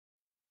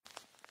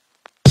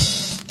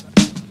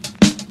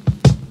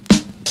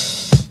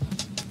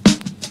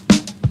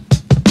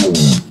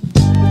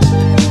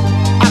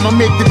I'll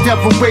make the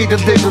devil wait a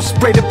little.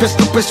 Spray the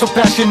pistol,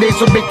 passion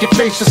nasal, make your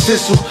face a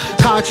sizzle.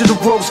 Conjure the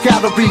rogues,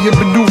 gallery and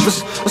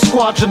maneuvers. A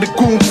squadron of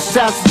goons,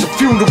 assassins and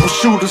funeral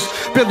shooters.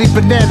 Billy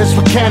Bananas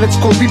with cannons,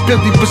 call me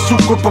Billy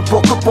Bazooka. But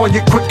broke up on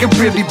you quick and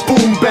really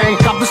boom bang.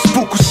 I'm the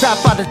spook who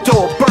sat by the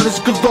door. Burners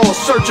galore,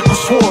 surgical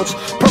swords,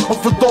 purple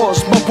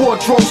fedors. My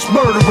wardrobe's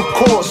murder of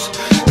course.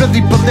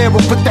 Billy Bolero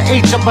with the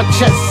H on my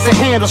chest to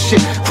handle shit.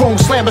 Chrome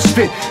slammer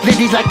spit,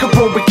 litty like a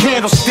Roman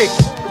candlestick.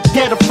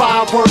 Yeah, the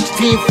fireworks,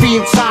 team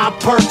fiend, time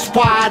perks,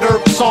 wide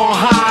herbs on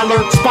high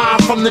alert, spy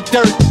from the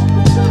dirt.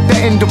 The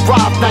end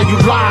arrived, now you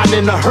lying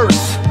in a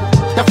hearse.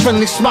 That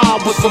friendly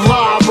smile was a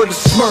lie with a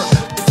smirk.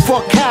 The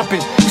fuck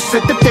happened? You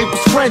said that they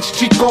was friends,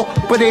 Chico,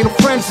 but ain't no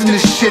friends in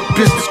this shit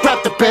business. Grab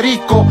the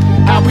perico.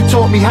 Howie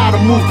taught me how to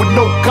move with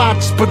no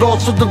conscience, but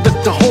also to let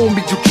the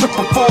homie you trip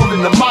and fall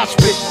in the mosh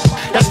pit.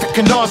 That's the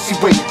Canarsie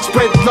way,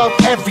 spread love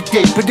every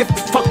day. But if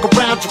you fuck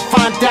around, you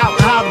find out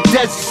how the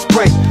desert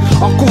spray.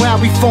 Uncle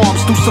Howie farms,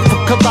 do some for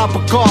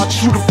Khadafi guards.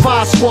 Shoot a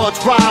fire squads,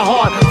 ride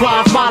hard,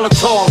 blind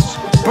molotovs.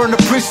 Burn the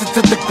prison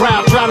to the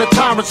ground, drown a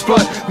tyrant's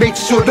blood. Make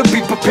sure to be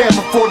prepared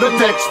before the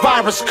next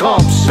virus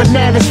comes.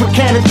 Bananas with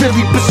cannon,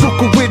 Billy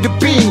Bazooka with a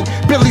beam.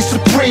 Billy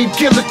Supreme,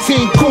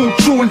 guillotine, goon,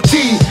 true and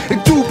T.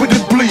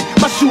 Indubitably,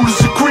 my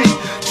shooters agree.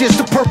 Just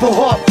the purple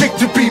heart,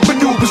 victory,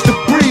 maneuvers the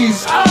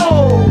breeze.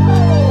 Oh!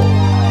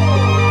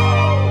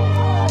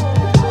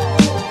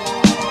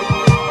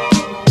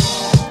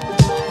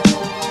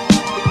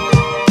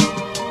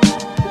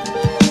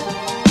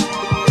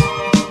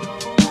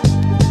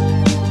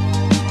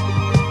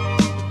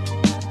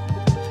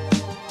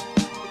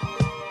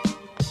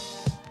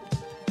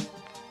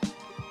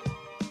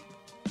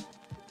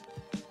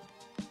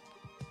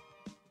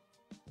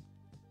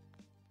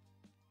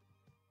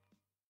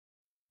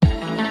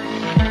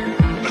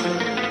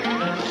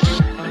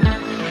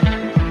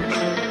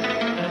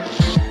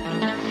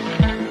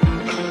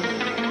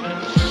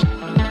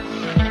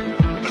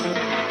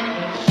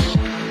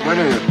 Why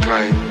don't you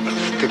try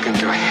sticking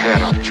your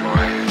head up,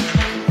 Joy?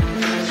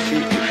 See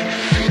if it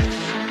fits.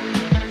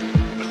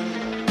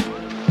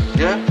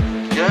 Yeah?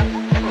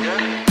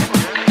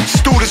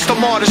 Students, the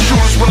martyrs,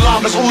 shooters with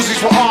llamas, Uzis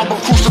with armor,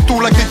 cruising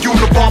through like the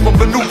Unabomber,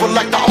 maneuver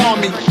like the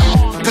army.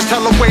 This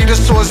hell away,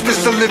 this or is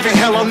this a living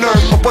hell on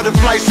earth? But what if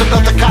life's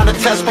another kind of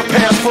test,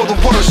 prepares for the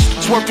worst?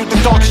 Swerve through the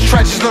darkest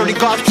trenches, learning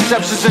God's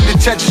perceptions and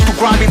intentions through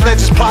grimy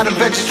legends, plotting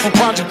vengeance from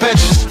project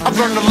benches. I've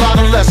learned a lot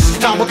of lessons,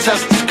 time will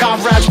test us.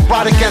 Comrades will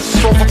ride against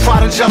us over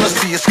pride and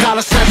jealousy, it's kind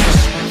of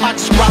senseless. I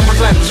describe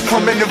relentless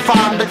from an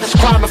environment that's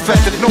crime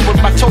affected, knowing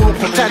my total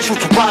potential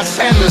to rise is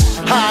endless.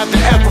 Higher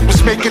than ever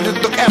was making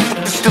it look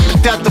effortless, still the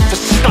death of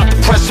us. It's not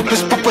the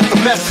precipice, but with the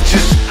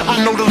messages.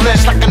 I know the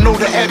ledge like I know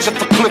the edge of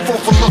the cliff,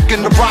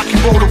 overlooking the rocky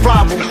road of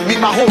rival. Me,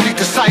 my holy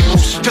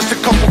disciples, just a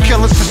couple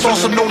killers, it's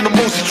also known to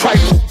Mosey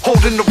trifle.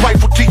 Holding the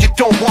rifle to your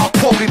dome while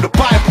quoting the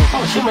Bible.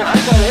 Oh shit, man, I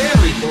got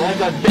everything. I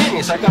got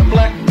Vinnies, I got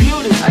black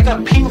beauties, I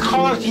got pink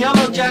hearts,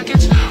 yellow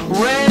jackets,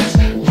 reds,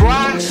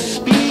 blacks,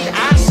 speed,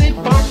 acid,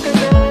 pumpkin,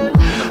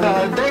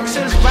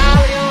 Dexys,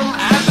 Valium,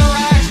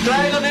 Atherax,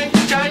 Dragon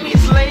X,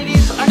 Chinese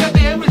ladies. I got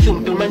the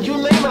everything, dude, man. You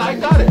name it, I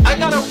got it. I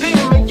got a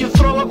pill make you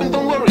throw up and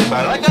don't worry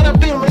about it. I got a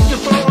pill make you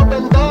throw up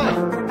and die.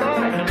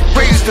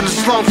 Raised in the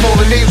slum,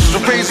 fallen angels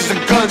with razors and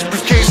guns,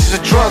 briefcases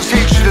of drugs,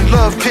 hatred and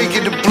love,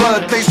 taking the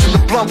blood, placing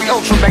the blunt, we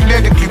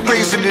ultramagnetically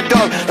raising it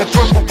up. A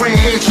purple rain,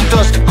 angel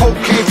dust, the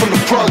cocaine from the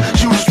plug.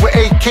 Shooters with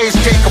AKs,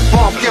 take a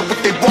bump, get what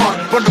they want.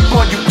 Run the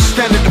gun, you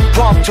extended the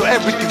bump till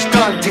everything's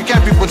done. Take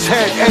everyone's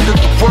head, end of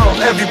the world,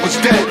 everyone's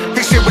dead.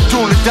 They say we're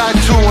doomed to die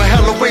too, and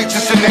hell awaits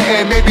us in the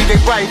end. Maybe they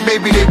right,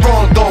 maybe they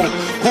wrong though.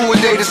 Who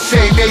are they to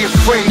say they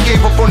afraid?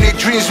 Gave up on their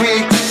dreams, we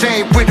ain't the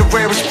same. We're the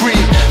rarest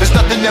breed, there's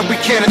nothing that we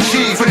can't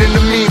achieve. But in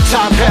the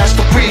meantime, pass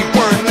the weed,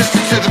 word,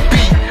 listen to the beat.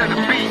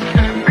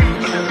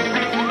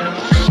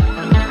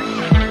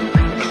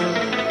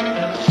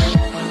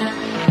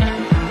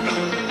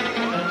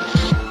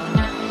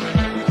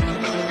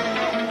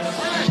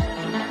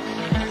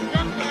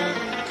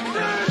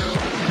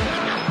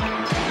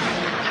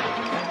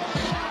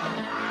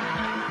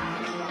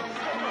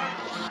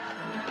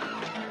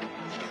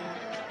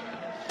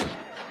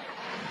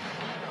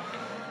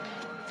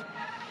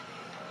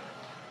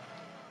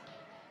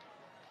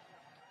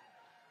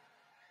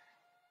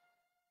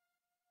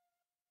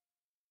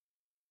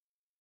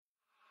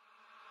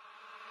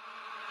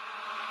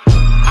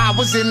 I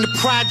was in the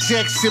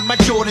projects in my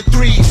Jordan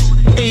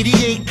 3s.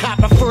 88 caught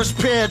my first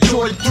pair of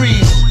Jordan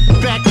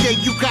 3s. Back then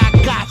you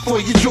got for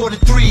your Jordan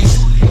 3s.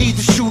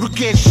 Either shoot or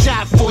get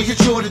shot for your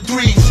Jordan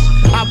 3s.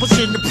 I was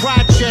in the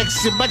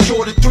projects in my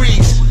Jordan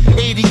 3s.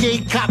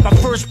 88 caught my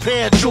first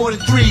pair of Jordan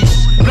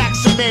 3s. Black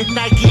cement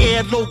Nike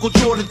Air logo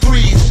Jordan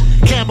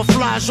 3s.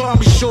 Camouflage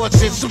army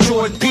shorts and some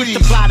Jordan 3s.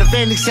 The plot of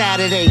any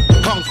Saturday,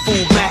 Kung Fu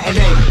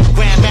matinee.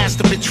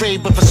 Grandmaster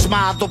betrayed with a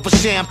smile over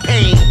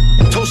champagne.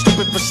 Toasted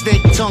with a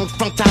snake tongue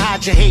front to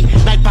hide your hate.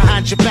 Night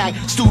behind your back,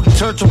 student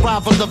turned to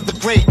rival of the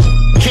great.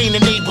 Cain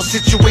and Abel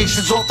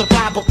situations off the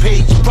Bible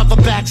page. Brother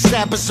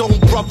backstab his own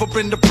brother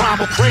in the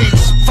primal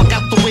praise. Fuck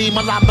out the way,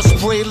 my llama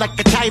spray like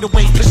a tidal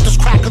wave. Pistols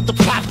crack up the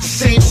plot, the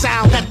same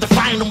sound that the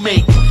final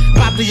make.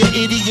 Probably an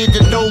idiot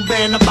and no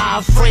man, am I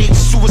afraid?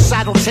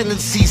 Suicidal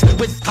tendencies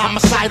with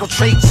homicidal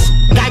traits.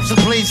 Knives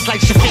and blades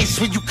slice your face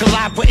when you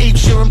collide with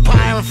apes. Your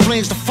empire in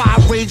flames, the fire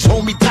rage,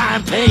 homie, die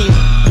in pain.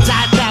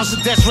 Die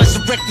 1,000 deaths,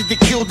 resurrected and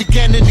killed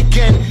again and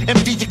again.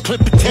 Empty your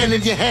clip and 10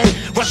 in your head.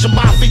 Russian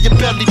mafia, your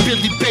belly,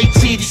 Billy baked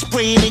titty,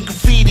 spraying in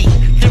graffiti.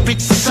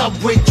 Lyrics,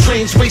 subway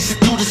trains racing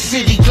through the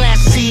city. Glass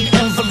seed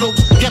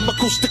envelopes,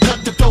 chemicals to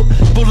cut the dope.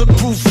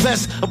 Bulletproof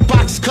vest, a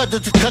box cutter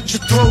to cut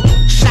your throat.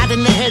 Shot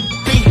in the head,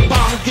 big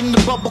bong in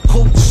the bubble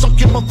coat. Sunk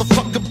your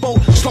motherfucking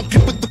boat, slump you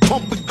with the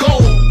pump and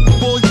gold.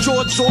 Boy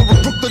George or a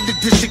Brooklyn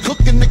edition,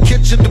 cook in the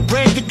kitchen, the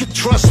brand you can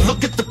trust.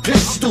 Look at the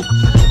pistol.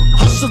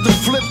 Hustle the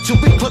flip till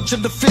we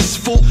clutching the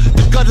fistful.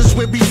 The gutters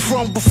where we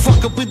from, but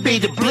fuck it, we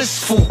made it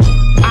blissful.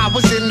 I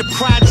was in the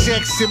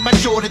projects in my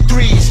Jordan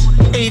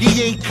 3s.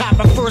 88 caught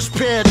my first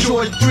pair of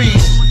Jordan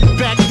 3s.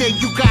 Back then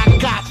you got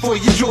for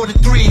your Jordan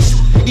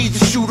 3s.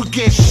 Either shoot or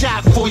get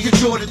shot for your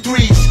Jordan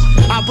 3s.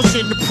 I was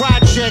in the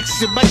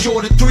projects in my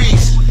Jordan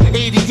 3s.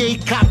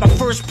 88 caught my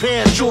first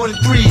pair of Jordan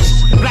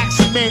 3s. Black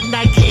cement,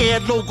 Nike Air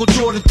logo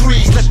Jordan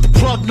 3s. Let the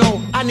plug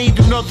know I need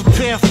another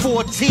pair of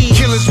 14.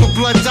 Killers with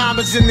blood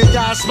diamonds in their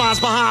eyes, smiles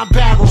behind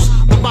barrels.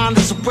 The mind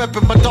is a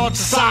weapon, my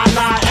thoughts are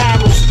cyanide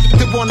arrows.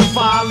 They wanna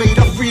violate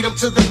our freedom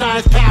to the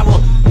ninth power.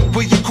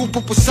 Where your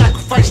Cooper was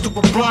sacrificed to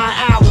a blind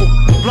owl.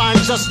 Blind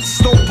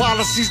justice, no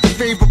policies to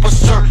favor us,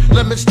 sir.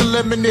 Lemons to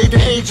lemonade, the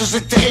angels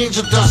into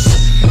angel dust.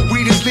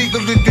 Weed is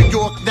legal in New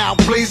York now,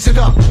 blaze it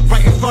up.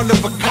 Right in front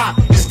of a cop,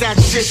 is that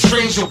shit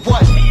strange or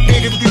what?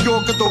 Native New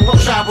Yorker, though I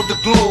travel the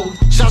globe.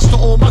 Shouts to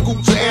all my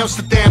goons in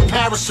Amsterdam,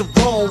 Paris and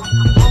Rome.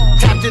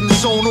 Tapped in the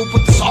zone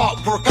with this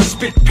artwork, I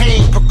spit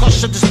pain.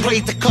 Percussion is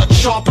blade that cut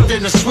sharper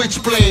than a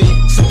switchblade.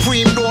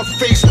 Supreme North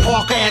Face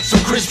Parker had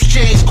some crisp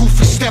chains.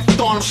 Goofy stepped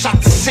on him,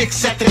 shot the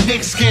 6 at the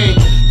Knicks game.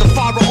 The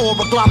father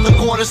aura, glom the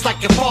quarters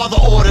like your father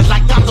ordered.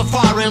 Like Dr.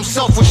 Father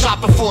himself was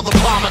shot before the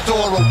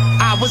Pomodoro.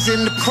 I was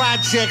in the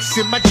projects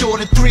in my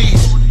Jordan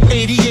 3s.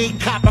 88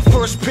 caught my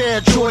first pair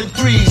of Jordan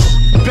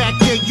 3s. Back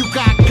then you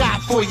got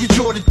for your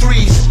Jordan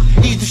 3s.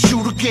 Either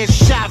shoot or get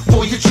shot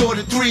for your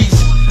Jordan 3s.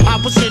 I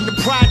was in the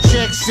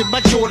projects in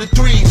my Jordan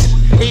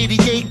 3s.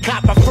 88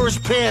 caught my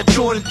first pair of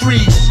Jordan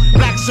 3s.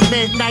 Black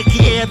cement,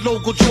 Nike Air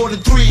logo Jordan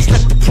 3s.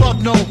 Let the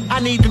plug know I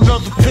need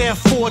another pair of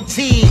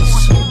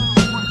 14s.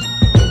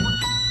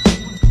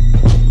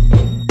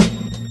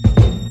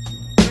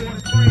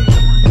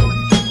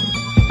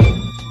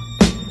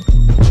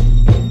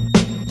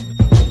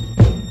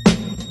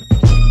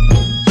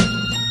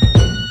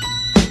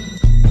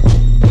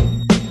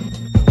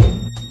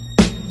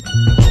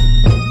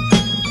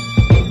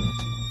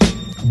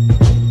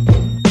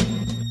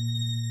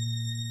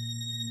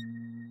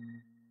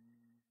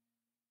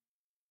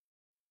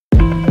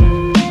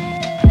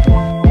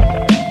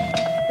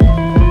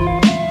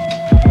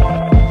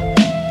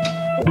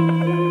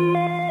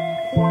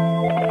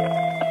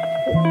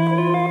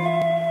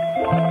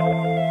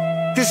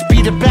 This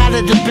be the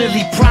Ballad of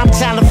Billy, prime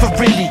talent for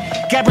really.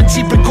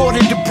 Guaranteed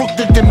recorded in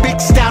Brooklyn, then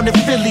mixed down in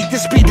Philly.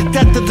 This be the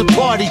death of the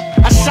party.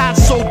 I shine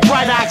so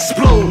bright I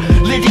explode.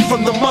 Liddy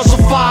from the muzzle,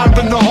 fire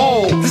in the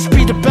hole. This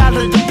be the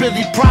Ballad of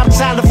Billy, prime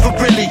talent for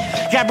really.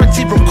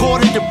 Guaranteed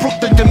recorded in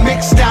Brooklyn, then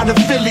mixed down in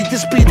Philly.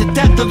 This be the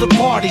death of the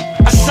party.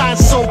 I shine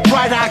so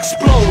bright I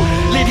explode.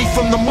 Liddy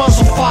from the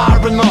muzzle,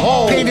 fire in the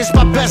hole. Pain is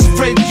my best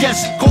friend,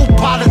 yes,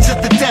 co-pilot to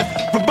the death.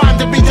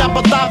 Reminding me I'm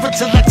alive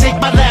until I take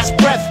my last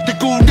breath. The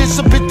goon is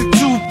a bit the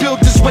two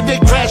buildings when they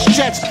crash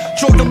jets.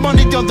 Throw the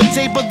money on the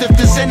table if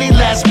there's any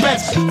last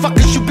bets.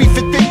 Fuckers you be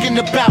for thinking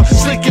about,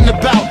 slinking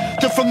about.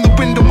 Then from the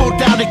window more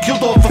down and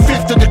killed off a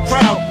fifth of the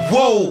crowd.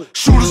 Whoa,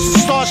 shooters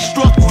are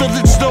starstruck,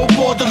 villains know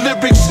more the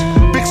lyrics.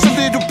 Mix a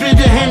little bit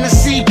of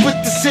Hennessy with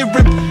the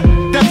syrup.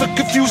 Never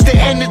confuse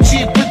their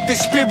energy with their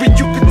spirit.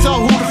 You can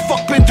tell who the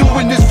fuck been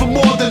doing this for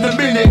more than a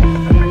minute.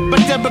 My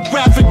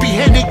demographic be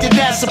heading and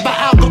ass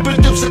about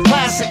algorithms are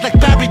classic like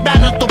Barry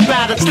Manilow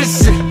ballads.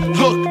 Listen,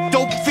 look,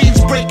 dope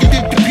fiends breaking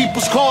into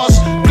people's cars,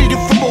 bleeding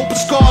from open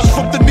scars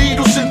from the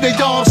needles in their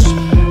arms.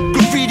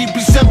 Graffiti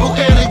resemble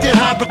alien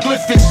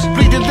hieroglyphics.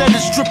 Bleeding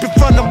letters drip in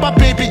front of my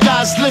baby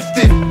eyes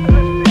lifted.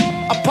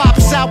 I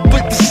pops out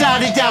with the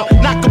shotty out,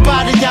 knock a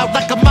body out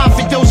like a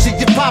mafiosi.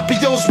 Your poppy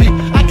owes me.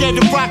 I get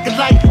it rockin'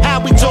 like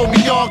Howie told me.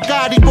 On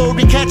God, he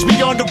worry, catch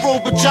me on the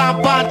road with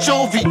John Bon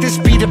Jovi. This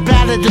be the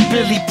Ballad of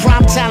Billy,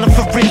 prime talent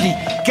for really.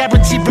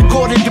 Guaranteed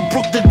recorded in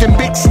Brooklyn, then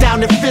mixed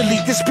down in Philly.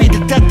 This be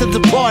the death of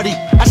the party.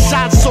 I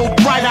shine so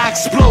bright I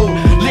explode.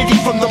 Liddy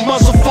from the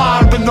muzzle,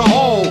 fire in the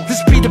hole. This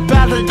be the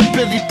Ballad of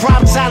Billy,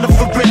 prime talent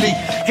for really.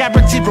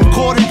 Guaranteed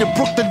recorded in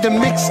Brooklyn, the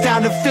mix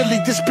down in Philly.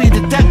 This be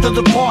the death of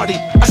the party.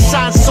 I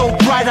shine so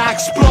bright I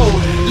explode.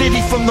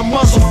 Liddy from the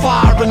muzzle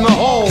fire in the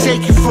hole.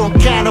 Take you from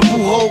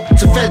Cannibal Hope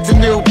to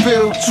fentanyl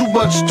pill. Too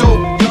much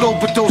dope, you'll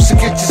overdose and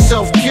get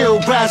yourself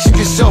killed. Ration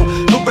yourself,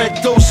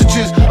 correct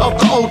dosages of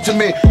the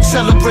ultimate.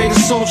 Celebrate a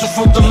soldier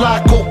from the La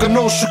Coca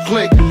Nostra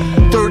clique.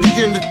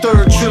 30 in the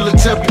third, trillion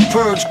temple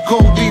purge.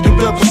 Cold leader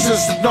ever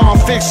since the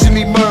non-fiction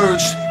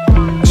emerged.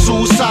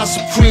 Suicide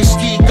supreme,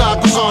 ski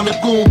goggles on the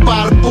goon.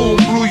 Bada boom,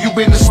 blew you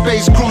into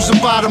space,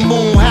 cruising by the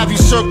moon. Have you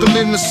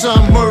circling the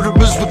sun,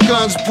 murderers with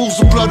guns. Pools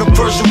of blood and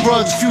Persian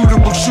rugs.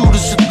 Funeral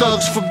shooters and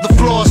thugs from the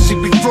flossy.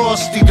 We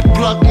frosty, the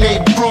plug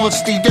named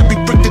Braunstein. Every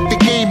brick that they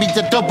gave me,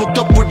 that doubled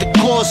up what it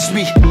cost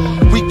me.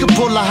 We could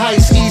pull a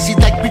heist easy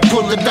like we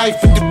pull a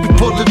knife. And if we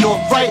pull it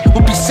off right,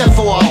 we'll be set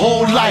for our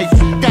whole life.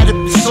 That'd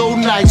be so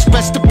nice.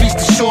 Rest in peace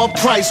to Sean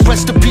Price.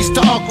 Rest in peace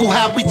to Uncle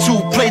Howie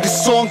too. Play the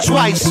song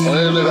twice.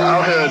 Hey, nigga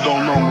out here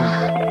don't know me.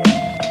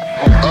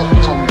 I'm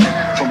up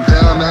from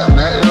down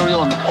that area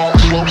on the Park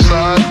Slope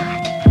side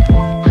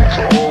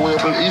to all the way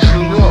up in East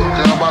New York,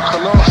 down by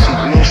Canarsie,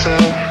 you know what I'm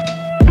saying?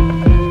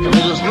 And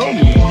niggas know me,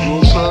 you know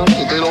what I'm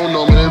saying? If they don't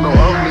know me, they know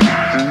of me.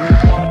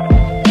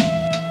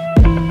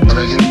 And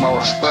they give me my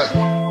respect.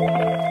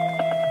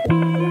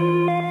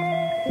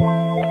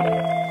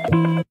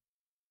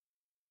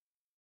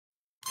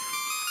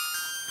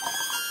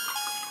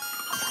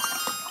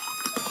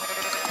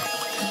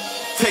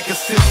 Take a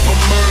sip for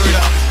murder,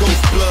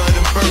 ghost blood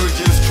and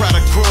virgins. Try to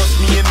cross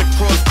me in the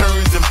cross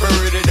turns and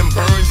burn it and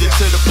burns it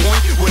to the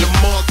point where the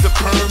marks are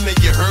permanent.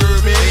 You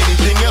heard me?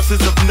 Anything else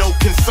is of no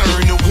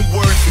concern. No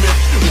wordsmith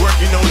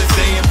working on this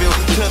anvil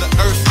till the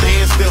earth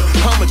stands still.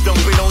 I'ma dump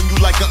it on you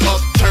like an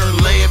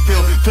upturned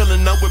landfill.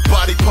 Filling up with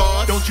body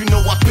parts. Don't you know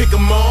I pick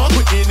 'em off?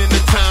 Putting in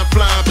the time,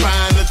 flying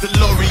behind the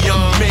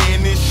DeLorean.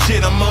 Man, this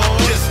shit I'm on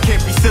just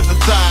can't be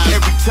synthesized.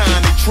 Every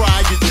time they try,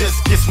 it just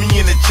gets me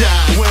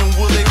energized. When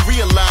will they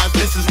realize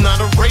this is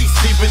not a race?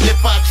 Even if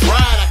I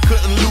tried, I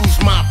couldn't lose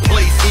my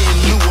place. In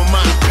lieu of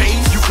my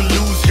pace, you can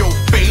lose your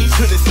face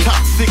to this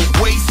toxic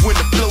waste. When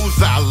the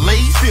flows I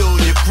lace, fill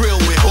your grill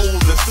with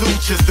holes and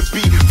sutures to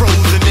be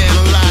frozen,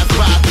 analyzed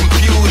by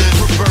computers.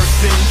 Reverse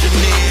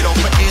engineered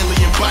off of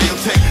alien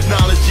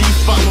biotechnology.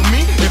 Follow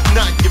me? If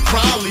not, you're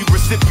probably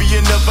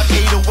recipient of an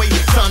 808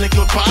 sonic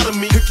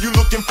lobotomy. If you're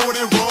looking for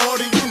that raw,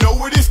 then you know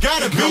what it's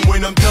gotta be. Now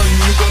when I'm done,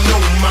 you gon'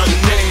 know my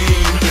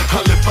name.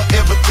 I'll live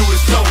forever through the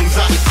songs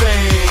I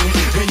sing.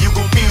 And you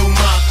gon' feel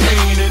my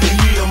pain and the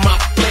heat of my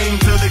flame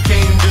till the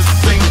game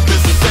just ain't the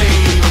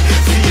same.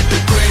 See at the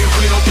grave,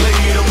 we don't play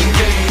them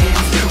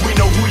games. We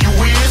know who you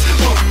is,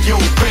 fuck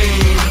your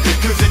pain.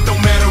 Cause it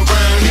don't matter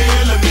around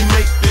here, let me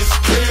make this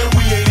clear.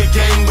 We ain't a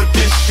gang, but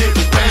this shit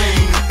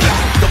bang.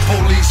 The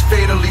police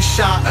fatally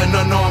shot an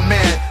unarmed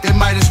man. They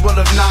might as well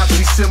have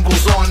Nazi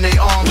symbols on their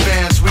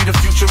armbands. We the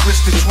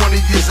futuristic,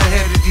 20 years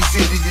ahead of these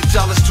idiots.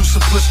 Y'all is too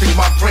simplistic,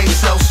 my brain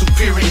cells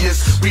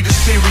superiors. We the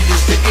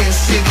serious, the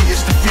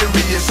insidious, the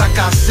furious. I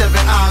got 7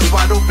 eyes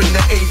wide open,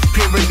 the 8th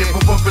pyramid.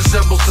 But what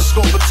resembles the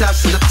scope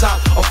attached to the top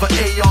of an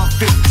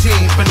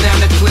AR-15.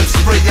 Banana clips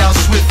spray out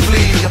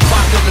swiftly.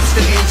 Apocalypse,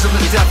 the angel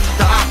of death,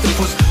 the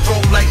octopus.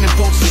 Throw lightning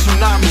bolts and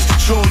tsunamis.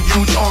 Control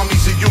huge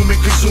armies of human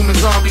consuming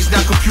zombies.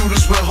 Now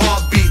computers with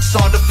heartbeats.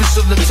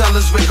 Artificial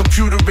intelligence with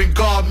computer and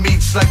guard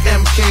meets. Like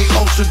MK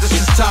Ultra, this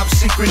is top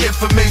secret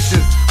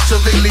information. Till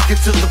they leak it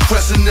to the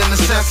press and then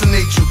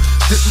assassinate you.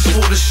 This is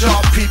for the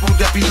sharp people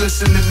that be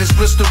listening. This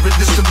blistering,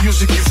 this the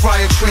music you fry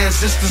your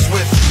transistors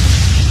with.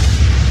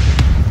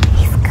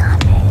 He's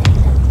coming.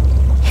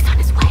 He's on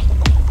his way.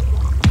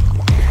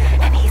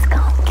 And he's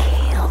gonna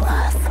kill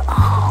us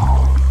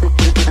all.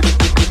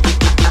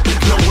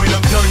 Now when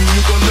I'm done,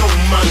 you gon' know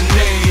my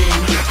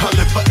name. I'll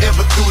live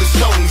forever through the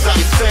songs I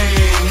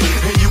sing.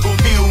 And you gon'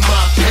 feel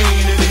my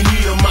pain and the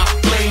heat of my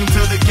flame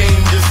till the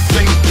game just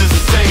ain't the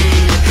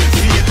same.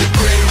 See at the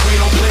grave, we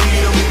don't play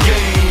them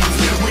games.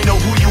 We know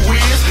who you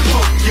is,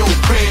 fuck your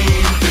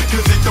pain.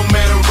 Cause it don't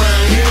matter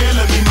around here,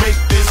 let me make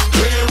this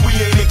clear. We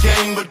ain't a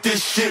gang, but this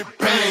shit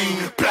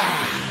bang. Blah.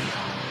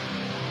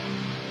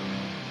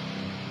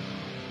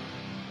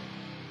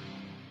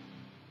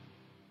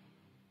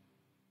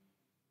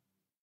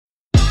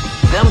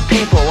 Them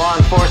people, law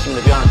enforcement,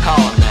 if you want to call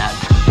them that,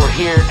 were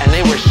here and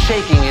they were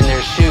shaking in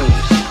their shoes.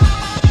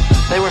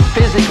 They were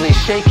physically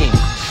shaking,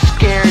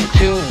 scared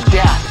to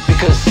death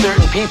because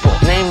certain people,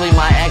 namely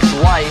my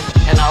ex-wife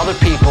and other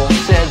people,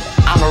 said,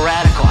 I'm a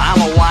radical,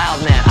 I'm a wild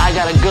man, I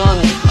got a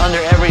gun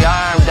under every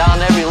arm, down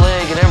every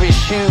leg, and every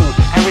shoe,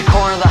 every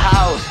corner of the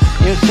house.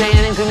 You say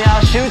anything to me,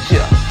 I'll shoot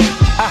you.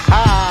 Ha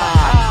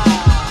ha!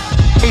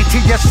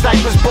 ATS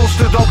snipers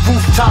posted on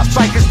rooftops,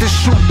 bikers that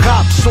shoot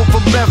cops.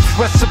 Over meth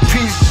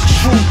recipes,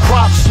 true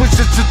crops.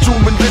 Switches to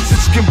doom and lizard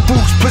skin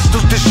boots,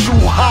 pistols that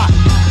shoot hot.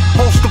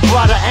 Poster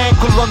by the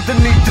ankle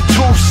underneath the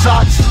tube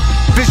socks.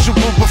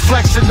 Visual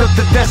reflection of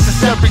the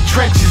necessary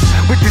trenches.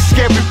 With the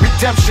scary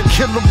redemption,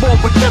 kill them all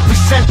with every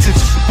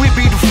sentence. We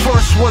be the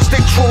first ones,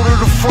 they throw to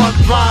the front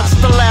lines.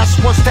 The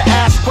last ones to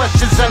ask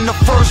questions and the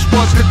first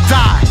ones to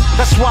die.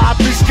 That's why I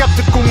be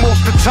skeptical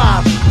most of the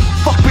time.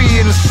 Fuck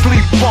being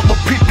asleep, I'ma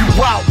peep you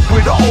out.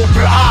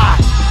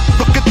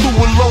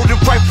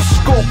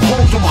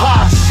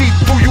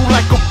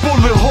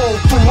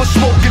 a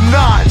smoking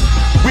nine.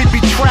 We be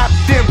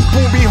trapped in,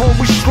 boomy home,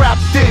 we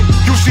strapped in.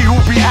 You see who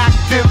be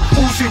active,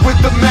 Uzi with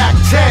the Mac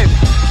 10.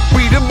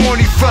 We the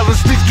money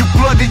fellas, leave you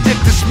bloody yet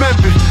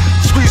dismembered.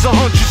 Squeeze 100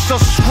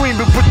 shots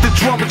screaming with the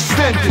drum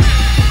extended.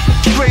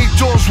 Straight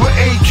doors with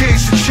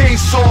AKs and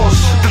chainsaws.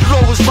 The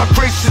lowest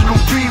vibration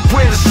will be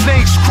where the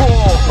snakes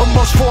crawl.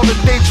 Amongst fallen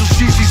angels,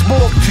 CZ's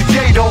morph to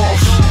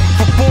Yadoffs.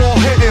 For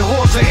ball-headed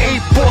horse and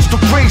 8 balls to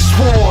race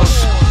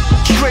wars.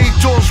 Straight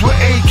doors with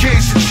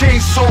AKs and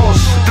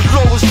chainsaws. The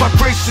lowest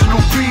vibration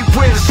will be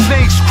where the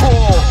snakes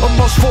crawl.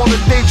 Amongst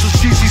fallen angels,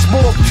 CZ's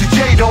morph to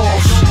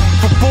Yadoffs.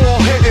 For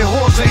ball-headed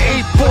horse and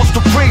 8 balls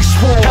to race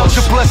wars. Count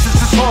your blessings,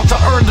 it's hard to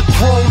earn the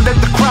throne and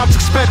the crown's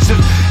expensive.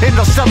 In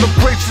our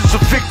celebrations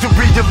of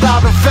victory, you're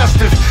loud and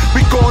festive.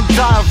 We gon'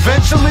 die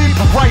eventually,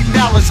 but right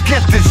now let's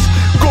get this.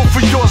 Go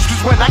for yours,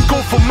 cause when I go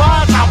for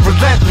mine, I'm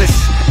relentless.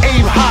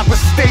 Aim high but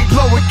stay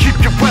low and keep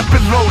your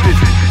weapon loaded.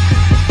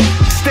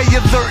 Stay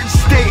alert and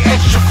stay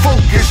extra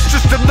focused.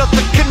 Just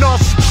another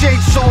Canarsie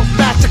chainsaw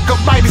massacre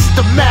minus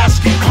the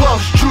mask and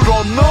gloves. You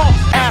don't know?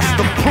 Ask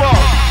the plug.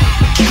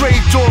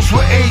 Straight doors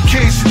with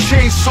AKs and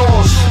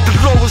chainsaws. The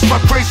lowest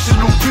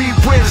vibration will be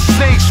where the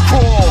snakes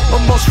crawl.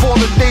 Amongst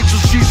fallen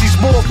angels, CZ's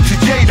morph to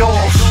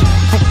Yadoffs.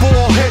 For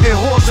ball-headed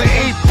horse and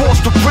 8 balls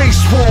to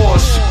race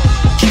wars.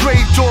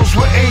 Straight doors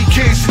with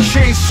AKs and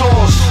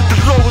chainsaws. The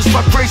lowest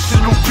vibration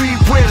will be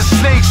where the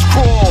snakes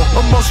crawl.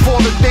 Amongst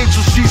fallen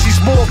angels, CZ's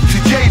morph to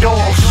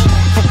Yadoffs.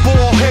 For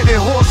ball-headed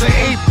horse and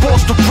 8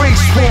 balls to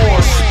race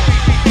wars.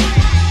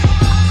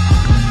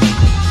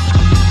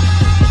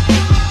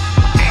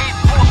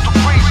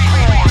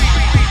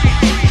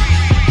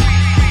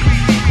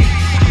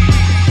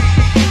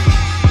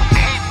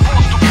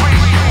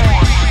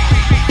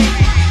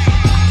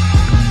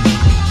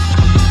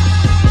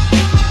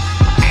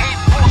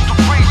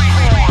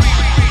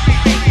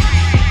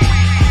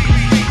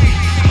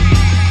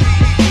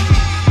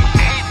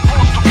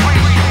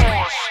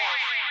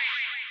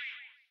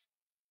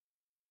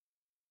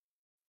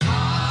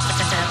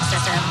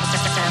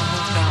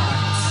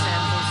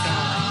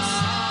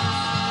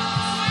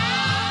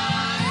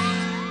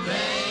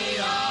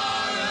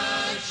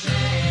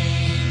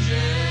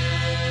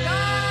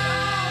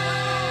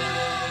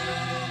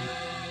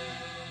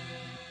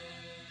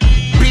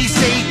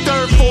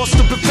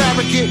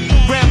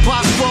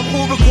 Grandpa's from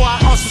Uruguay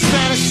on some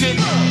Spanish shit.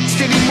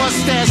 Skinny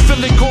mustache,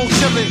 feeling cold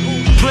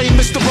chillin'. Play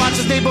Mr.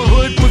 Rogers'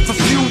 neighborhood with a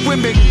few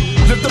women.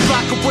 Lived a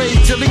block away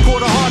till he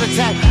caught a heart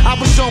attack. I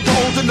was young but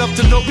old enough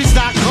to know he's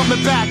not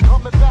coming back.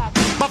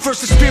 My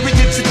first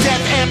experience in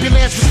death,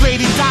 ambulance was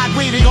late, he died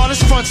waiting on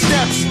his front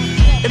steps.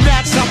 And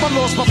that's how I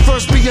lost my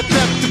first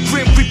BFF. The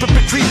Grim Reaper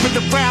been creeping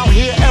around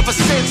here ever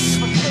since.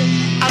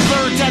 I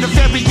learned at a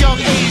very young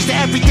age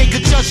that everything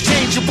could just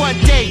change in one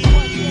day.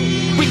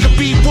 We could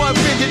be 1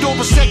 minute or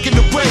a second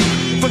away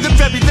from the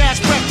very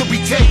last breath that we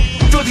take.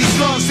 Fill these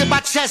lungs in my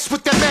chest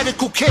with that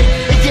medical cake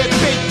and get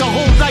baked the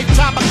whole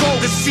lifetime ago.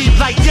 It seemed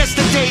like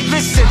yesterday.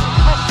 Listen,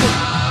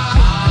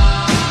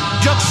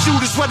 young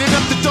shooters running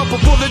up the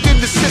double bullet in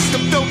the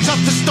system. No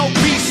justice, no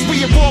peace.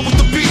 We at war with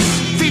the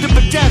beast. Feed them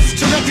to death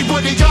till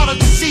everyone they are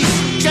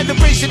deceased.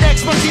 Generation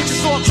X, my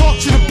teachers all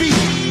talk to the beat.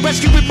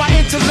 Rescuing my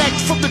intellect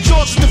from the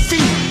jaws of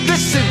defeat.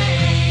 Listen.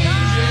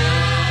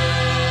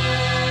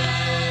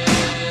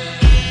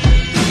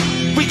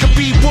 We could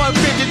be 1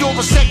 minute or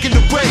a second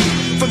away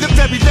from the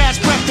very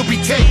last breath that we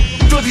take.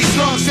 Fill these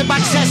lungs in my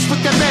chest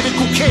with that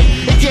medical cake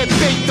and get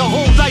baked the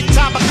whole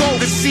lifetime ago.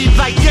 It seemed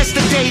like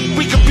yesterday.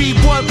 We could be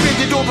 1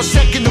 minute or a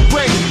second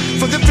away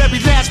from the very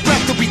last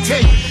breath that we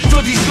take.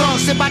 Fill these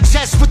lungs in my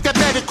chest with that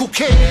medical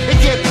cake and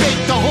get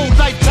baked the whole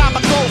lifetime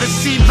ago. It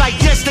seemed like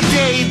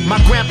yesterday.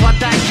 My grandpa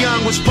died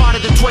young, was part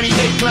of the 28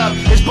 Club.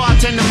 His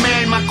bartender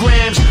married my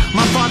grams.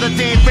 My father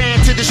then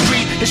ran to the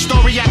street. His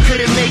story I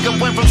couldn't make up.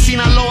 Went from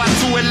Sinaloa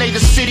to LA,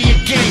 the city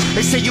of gangs.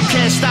 They say you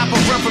can't stop or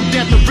run from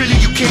death, but really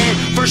you can.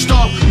 First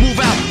off, move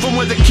out from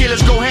where the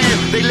killers go ham.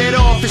 They let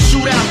off and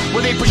shoot out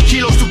where they push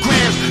kilos to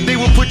grams. They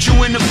will put you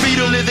in the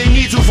fetal if they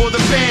need to for the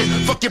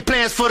band. Fuck your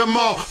plans for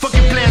tomorrow, fuck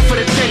your plans for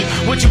the day.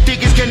 What you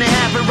think is gonna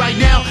happen right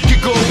now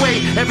can go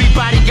away.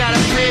 Everybody gotta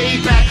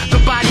pay back the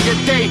body that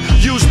they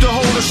used to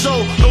hold a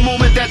soul the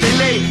moment that they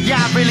lay.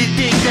 Yeah, I really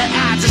think that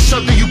odds is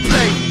something you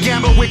play.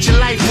 Gamble with your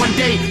life one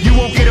day, you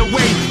won't get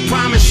away.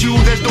 Promise you,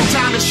 there's no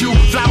time to shoot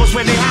flowers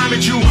when they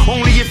homage you.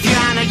 Only if you're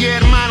honor your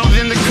hermano,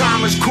 then the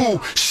karma's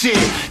cool. Shit,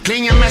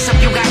 clean your mess up,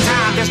 you got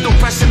time. There's no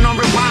pressing on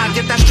rewind.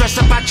 Get that stress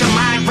about your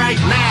mind right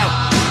now.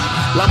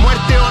 La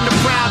muerte on the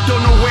prowl,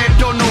 don't know where,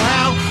 don't know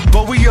how,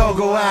 but we all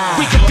go out.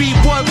 We could be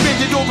 1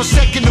 minute or a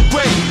second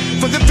away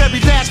from the very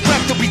last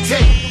breath that we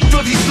take.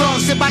 Fill these lungs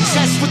slugs in my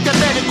chest with the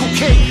medical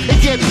kit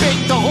and get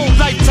baked a whole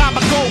lifetime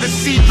ago. It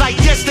seemed like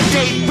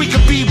yesterday. We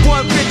could be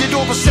 1 minute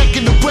or a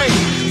second away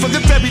from the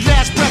very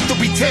last breath that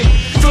we take.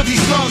 Feel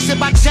these lungs in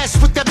my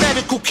chest with the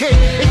medical kit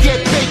and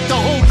get baked a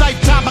whole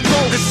lifetime ago.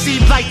 It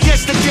seemed like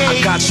yesterday.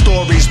 I got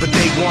stories, but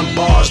they want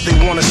bars. They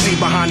wanna see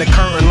behind the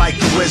curtain like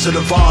the Wizard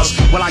of Oz.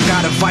 Well, I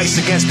got advice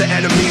against the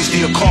enemies to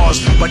your cause,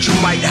 but you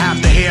might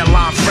have the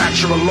hairline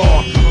fracture of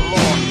law.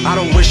 I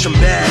don't wish them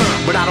bad,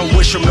 but I don't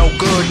wish them no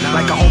good.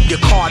 Like I hope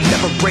your car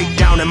never break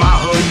down in my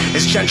hood.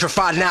 It's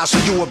gentrified now, so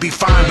you will be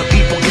fine, but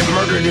people get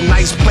murdered in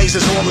nice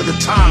places all of the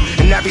time,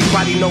 and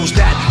everybody knows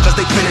that, cause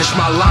they finished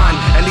my line,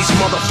 and these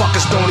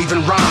motherfuckers don't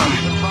even rhyme.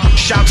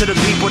 Shout to the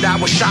people that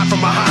were shot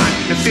from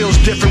behind. It feels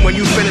different when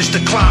you finish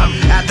the climb.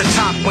 At the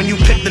top, when you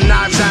pick the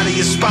knives out of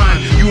your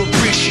spine, you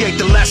appreciate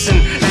the lesson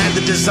and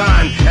the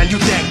design, and you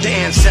thank the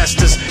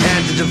ancestors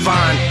and the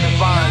divine.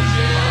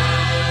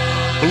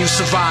 When you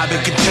survive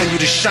and continue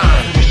to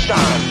shine.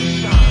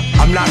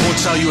 I'm not gonna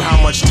tell you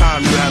how much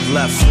time you have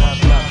left.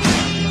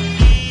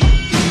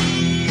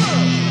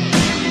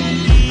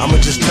 I'ma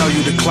just tell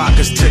you the clock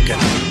is ticking.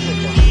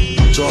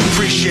 So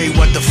appreciate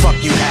what the fuck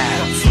you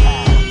have,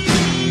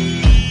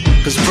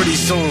 cause pretty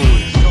soon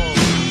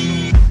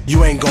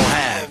you ain't gonna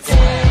have.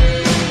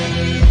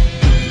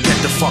 Get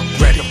the fuck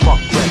ready.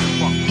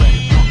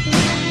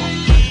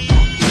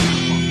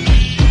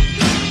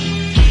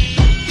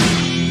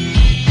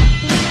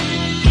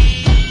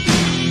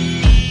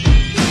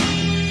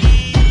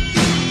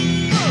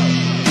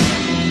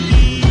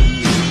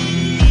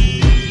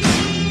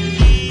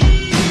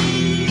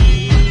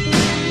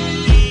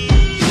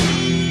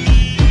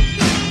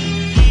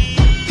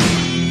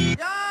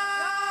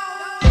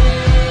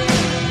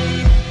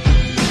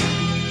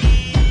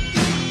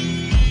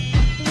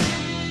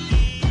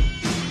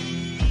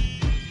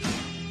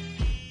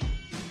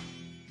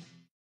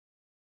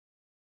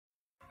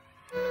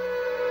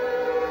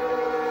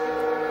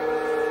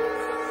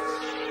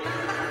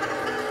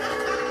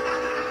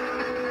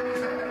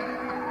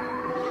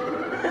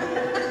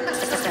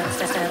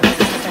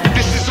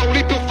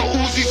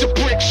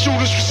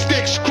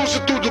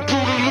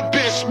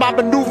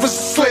 Maneuvers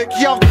are slick,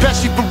 young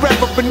Bessie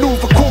forever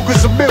maneuver,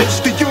 cougars and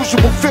milks, the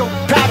usual filth,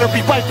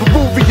 battery wipe,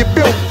 Peruvian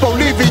milk,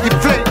 Bolivian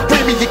flake,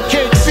 bring me your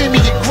cake, see me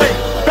your grape,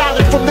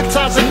 ballad from the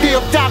times of Neil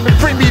Diamond,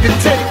 bring me the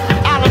tape,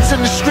 islands in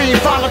the stream,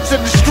 violence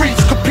in the streets,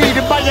 compete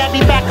in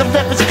Miami, Mac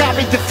 11's got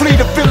me the fleet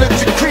of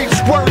villains and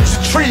creeps, words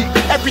a treat,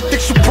 everything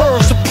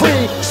superb,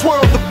 supreme,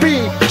 swirl the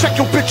beam, check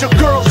your bitch, your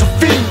girl's a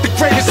fiend, the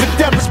greatest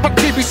endeavors, my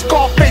TV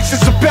Scarface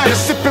is a better,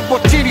 sipping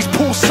martinis,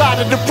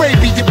 poolside in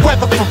Arabian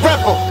weather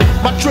forever.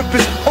 My drip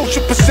is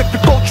Ocean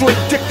Pacific, ultra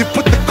addicted.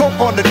 Put the coke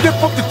on the dip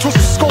up the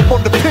twisted scope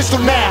on the pistol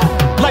now.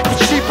 Life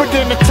is cheaper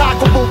than a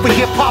taco over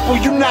here, Pablo.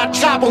 You not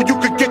Chavo, you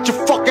could get your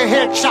fucking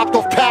head chopped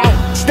off, pal.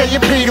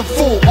 Staying paid in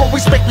full,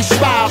 always make me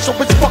smile. So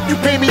it's fuck you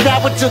pay me now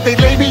until they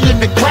lay me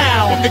in the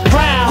ground.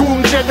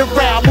 Goon general,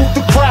 move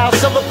the crowd,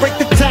 celebrate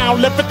the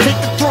town,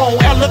 levitate the throne,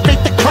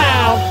 elevate the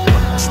crown.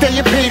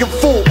 Staying paid in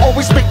full,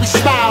 always make me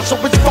smile. So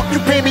it's fuck you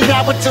pay me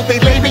now until they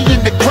lay me in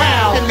the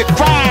ground.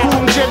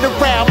 Goon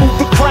general, move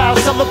the crowd,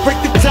 celebrate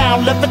the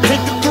town,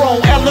 levitate the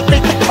throne,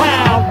 elevate the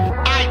crown.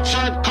 I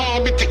turn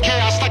calm into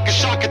chaos like a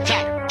shark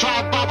attack.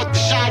 Drive by with the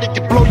shot and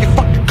you blow your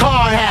fucking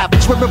car in half.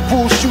 Swimming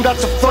pool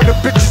shootouts in front of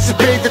bitches and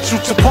bathing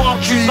suits and palm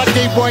trees. Like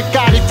they weren't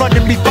got in front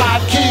of me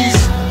 5 keys.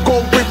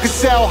 Gold rim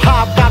gazelle,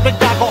 high bobbing,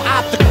 goggle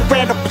optical,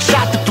 ran up and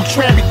shot the dude,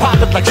 Trammy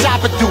popping like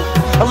Shabadoo.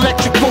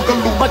 Electric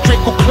boogaloo, my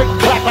Draco click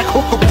clack like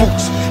hookah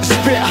boots.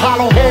 Spit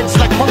hollow heads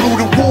like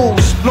polluted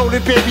wolves.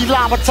 Loaded baby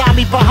llama,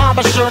 Tommy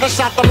Bahama shirt. I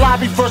shot the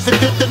lobby first and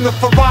dipped in the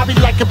Ferrari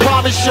like a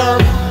Bobby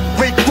shirt.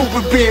 Great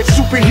Ruben beard,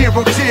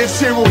 superhero tier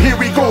zero. Here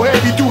we go,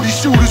 heavy duty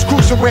shooters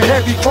cruising with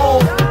heavy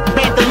chrome.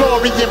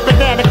 Mandalorian,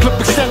 banana clip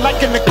extend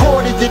like an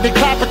accordion. They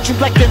clap at you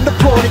like an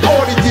applauding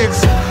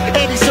audience.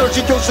 80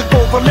 Sergio's a go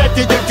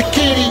Valente, young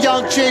Bikini,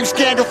 young James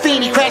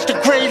Gandolfini, crashed a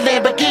gray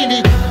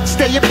Lamborghini.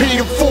 Staying paid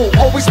in full,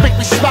 always make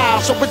me smile.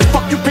 So it's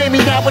fuck you pay me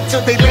now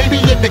until they lay me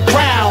in the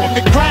ground.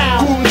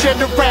 Goon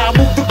general,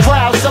 move the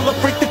crowd,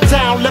 celebrate the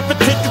town,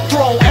 levitate the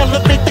throne,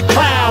 elevate the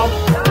crown.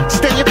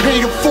 Staying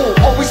paid in full,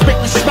 always make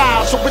me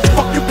smile. So it's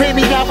fuck you pay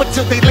me now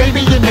until they lay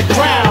me in the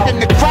ground.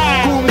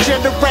 Goon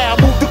general,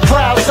 move the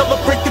crowd,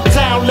 celebrate the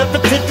town,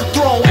 levitate the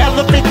throne,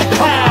 elevate the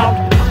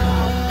crown.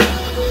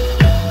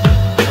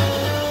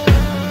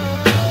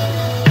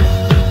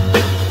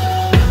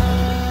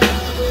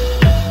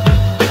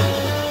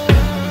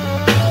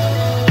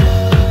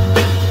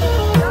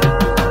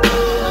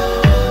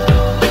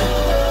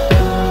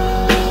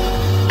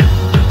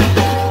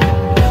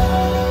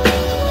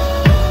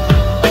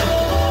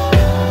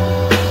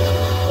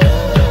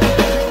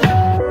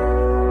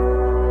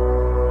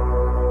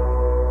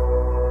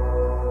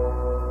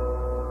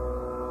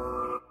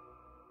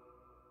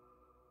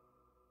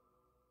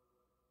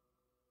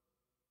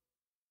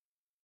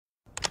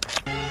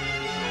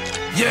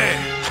 Yeah.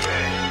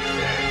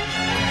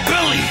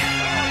 Billy.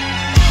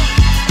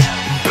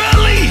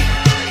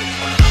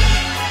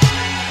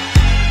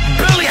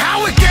 Billy,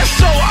 how it gets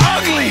so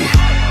ugly?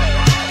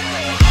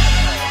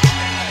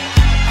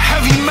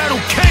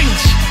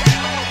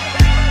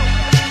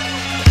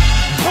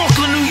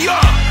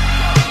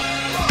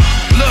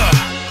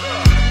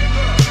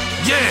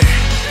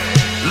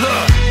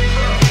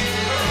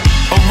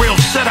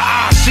 set of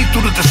eyes see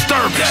through the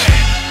disturbance.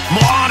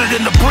 More honored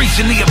than the breach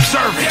in the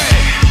observance.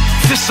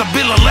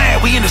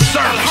 Fisabilillah, we in the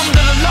service.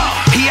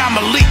 He I'm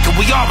Malik,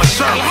 we all in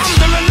service.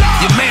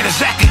 Your man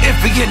is acting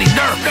iffy and he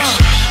nervous.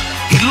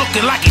 He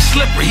looking like he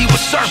slippery, he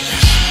was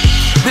surface.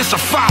 This a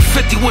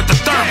 550 with the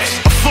thermos,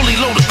 a fully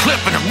loaded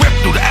clip and a rip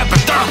through the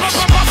epidermis.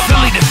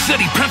 Philly the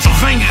city,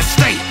 Pennsylvania the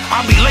state.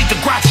 I'll be late to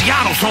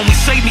Graziano's, homie,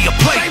 save me a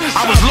plate.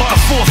 I was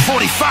looking for a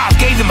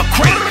 45, gave him a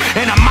crate.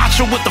 And a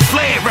macho with the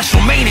flair,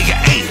 WrestleMania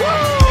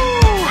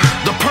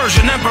 8. The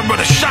Persian emperor,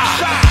 the Shah.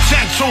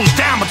 10 toes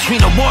down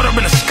between the water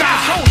and the sky.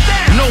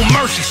 No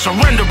mercy,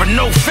 surrender, but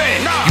no fair.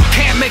 You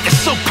can't make a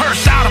silk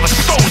purse out of a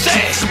soul's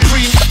ass.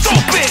 Supreme,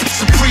 stupid.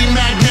 Supreme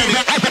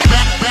magnetic,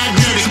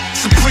 magnetic,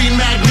 supreme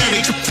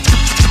magnetic,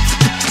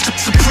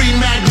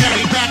 supreme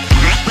magnetic,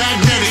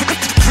 magnetic,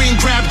 green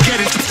grab,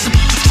 get it,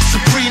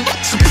 supreme,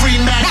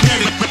 supreme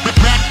magnetic,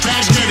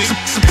 magnetic,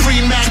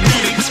 supreme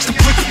magnetic,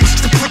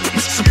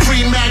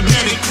 supreme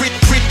magnetic,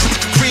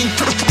 green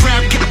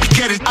grab,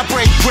 get it. I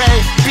break bread,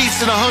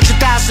 beats in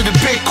 100,000 in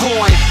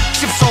Bitcoin.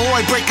 Chips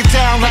ahoy, break it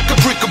down like a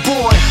brick of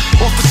boy.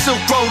 Off the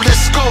Silk Road,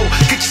 let's go.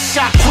 Get your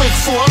shot quick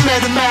for a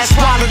MetaMask,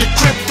 wallet of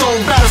crypto.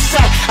 Matter of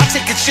fact, I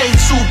take a chain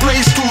to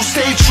blaze through,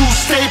 stay true,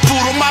 stay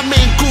brutal. My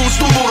main goons,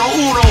 numero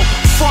uno.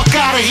 Fuck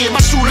out of here,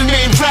 my shooter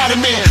name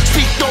Vladimir.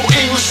 Speak no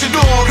English at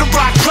all, the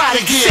rock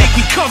prodigy. Shake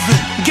me covered,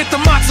 get the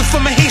matzo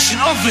from a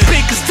Haitian oven.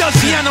 Baker's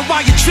dozen, I know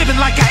why you're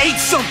tripping like I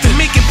ate something.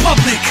 Make it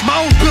public, my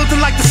own building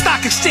like the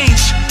stock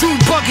exchange.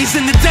 Dune buggies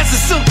in the desert,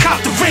 silk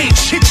out the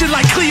range. Hit you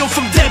like Cleo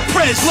from Dead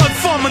Prez. Blood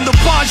forming the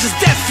barge is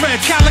death thread.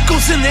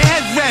 Calicos in the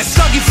headrest,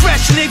 Dougie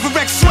Fresh and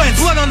Averex sweats.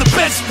 Blood on the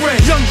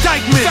bedspread, Young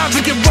Dykeman,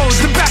 Fabric and Rose,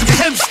 the back to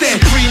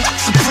Hempstead. Supreme,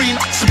 supreme,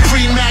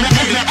 supreme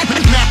magnetic,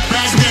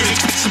 magnetic,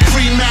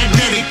 supreme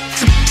magnetic,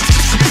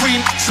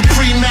 supreme,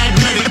 supreme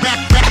magnetic,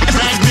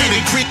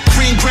 magnetic,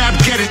 green grab,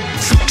 get it,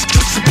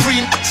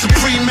 supreme,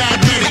 supreme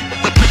magnetic,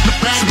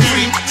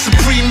 magnetic,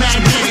 supreme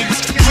magnetic,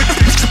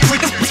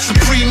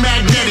 supreme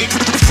magnetic,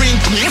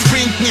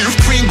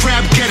 green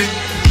grab, get it.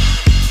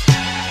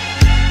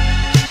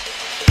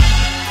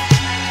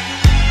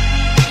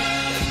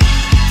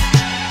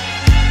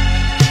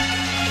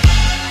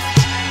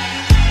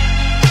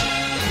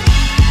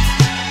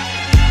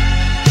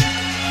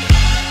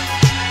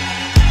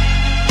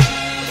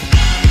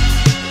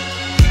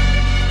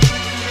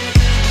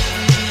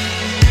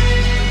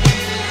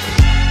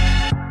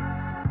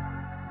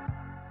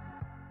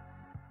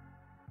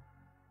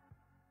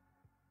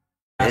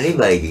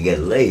 Anybody can get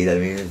laid. I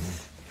mean,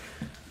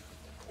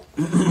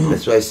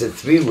 that's why I said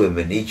 3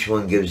 women. Each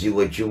one gives you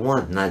what you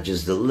want, not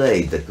just the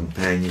lay, the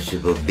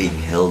companionship of being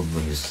held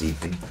when you're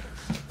sleeping,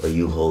 or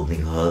you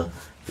holding her.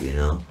 You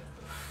know,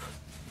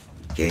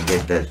 you can't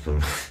get that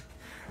from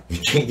you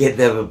can't get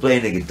that from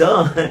playing the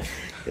guitar.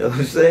 You know what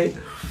I'm saying?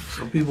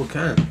 Some people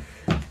can.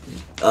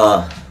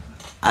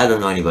 I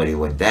don't know anybody who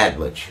went that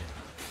much,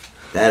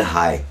 that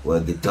high, where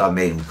the guitar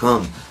made him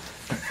come.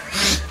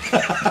 You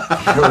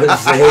know what I'm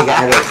saying?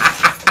 I don't.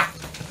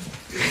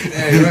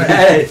 Yeah,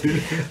 right.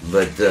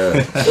 But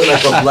so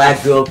like a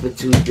black girl for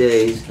 2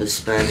 days, a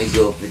Hispanic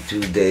girl for 2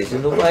 days,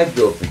 and a white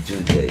girl for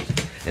 2 days.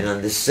 And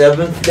on the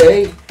 7th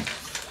day,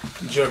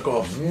 you jerk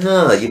off.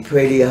 No, you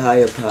pray to your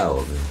higher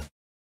power, man.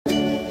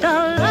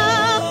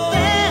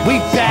 We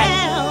back.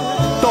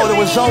 Thought it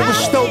was over,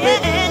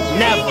 stupid.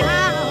 Never.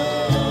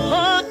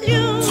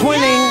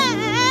 Twinning.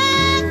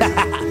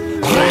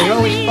 You're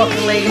always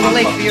fucking late. You're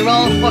late for your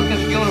own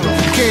fucking funeral.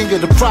 King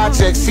of the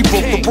projects, he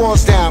broke the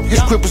walls down.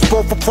 His crib was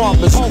both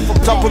apartments,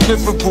 double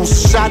living rooms,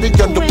 shotty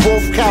under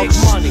both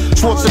couches.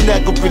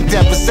 Schwarzenegger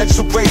endeavor,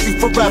 sexual crazy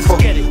forever.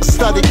 A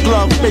studded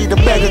glove made of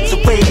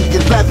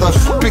Mediterranean leather.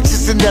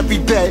 Bitches in every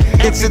bed,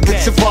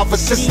 incidents involving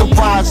system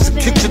wives, the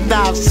kitchen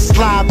knives, the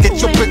slime, get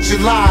your bitch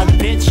in line.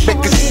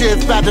 Make a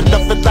shit fat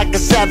enough and like a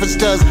savage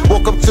does.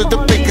 Walk up to the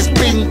biggest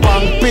bing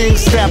bong bing,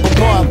 stab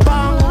him up.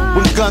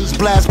 When guns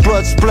blast,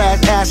 blood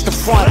splash, ass to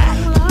front.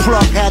 The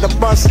plug had a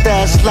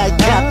mustache like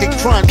Captain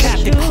Crunch.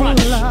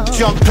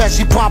 Young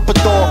Pesci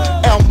Pompadour,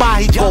 El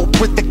Mahigo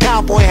with the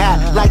cowboy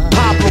hat like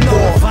Pablo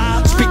Moore.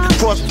 Speak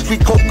across the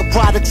street, coca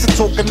products and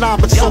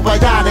tokenomics, so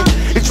bionic.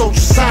 It's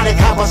ultrasonic,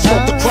 how I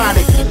smoke the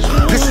chronic.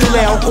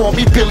 Pistolero, call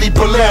me Billy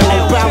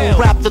Bolero. Barrel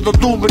wrapped in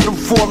aluminum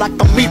foil like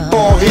a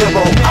meatball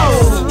hero.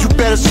 Oh, you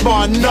better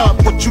smarten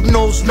up, what you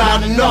know's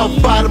not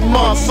enough. Bottom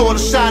up, saw the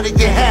shot in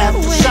your half,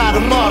 shot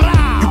him up.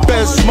 You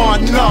better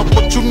smarten up,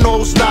 what you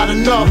know's not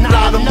enough.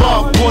 Line him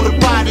up, pour the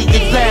body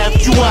and laugh,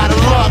 you out of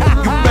luck.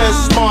 You better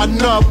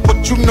smarten up,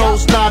 what you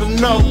know's not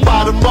enough.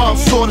 Bottom up,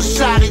 saw the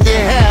shot in your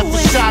half,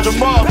 shot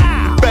him up.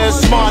 You better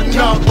smarten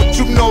up, what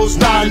you know's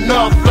not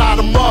enough. Line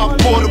him up,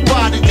 pour the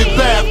body and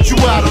laugh, you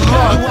out of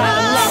luck.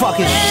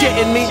 Fucking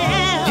shitting me?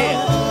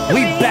 Yeah,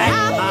 we back.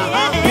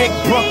 Big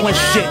Brooklyn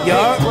shit,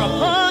 y'all.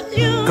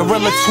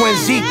 Gorilla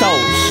Twins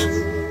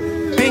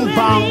ethos. Bing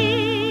bong.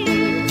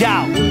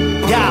 Yow,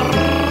 yow,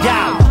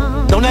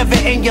 yow. Don't ever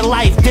in your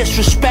life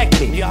disrespect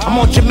me. I'm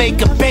on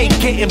Jamaica Bay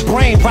getting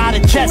brain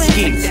riding jet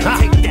skis.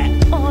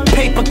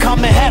 Paper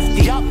coming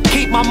hefty.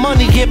 Keep my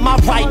money in my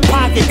right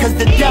pocket, cause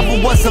the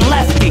devil was a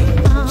lefty.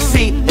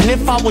 See, and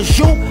if I was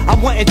you, I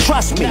wouldn't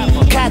trust me.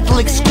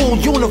 Catholic school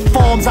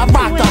uniforms, I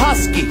rock the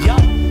husky.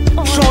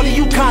 Shorty,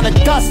 you kinda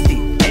dusty.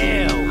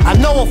 I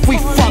know if we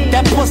fuck,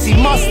 that pussy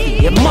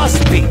musty. It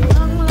must be.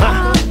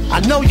 I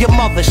know your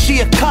mother, she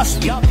a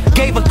custody.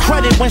 Gave her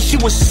credit when she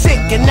was sick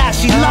and now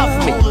she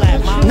loved me.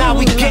 Now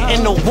we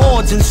getting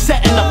awards and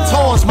setting up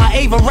tours. My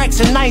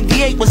Averex in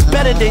 98 was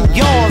better than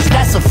yours,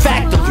 that's a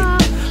factory.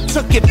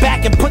 Took it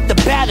back and put the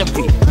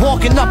battery.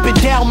 Walking up and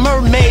down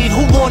Mermaid,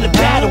 who wanna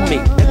battle me?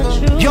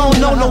 You don't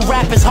know no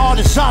rap as hard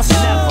as us.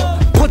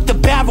 Put the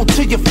barrel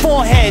to your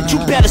forehead, you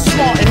better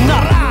smarten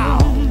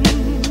up.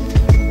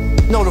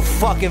 Know the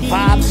fucking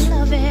vibes.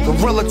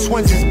 Gorilla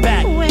Twins is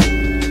back.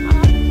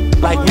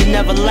 Like we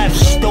never left,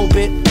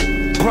 stupid.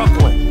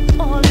 Brooklyn.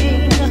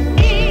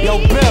 Yo,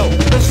 Bill,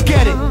 let's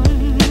get it.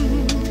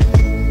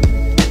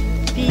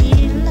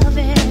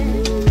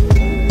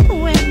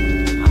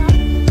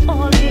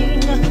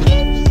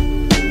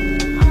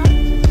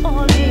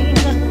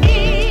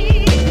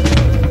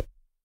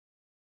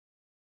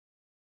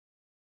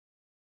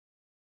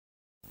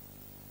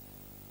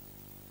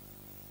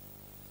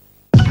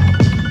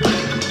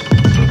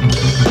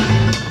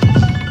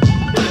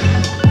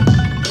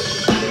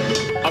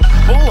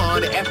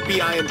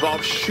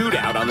 FBI-involved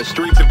shootout on the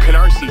streets of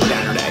Canarsie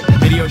Saturday.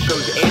 Video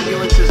shows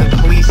ambulances and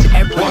police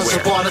everywhere. Once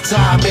upon a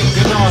time in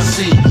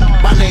Canarsie,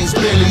 my name's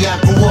Billy, I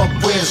grew up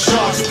with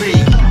Sharsby.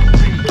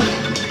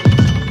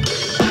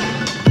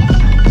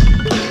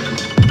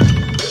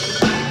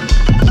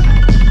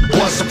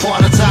 Once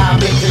upon a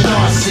time in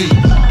Canarsie,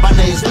 my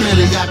name's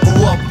Billy, I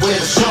grew up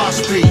with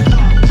Sharsby.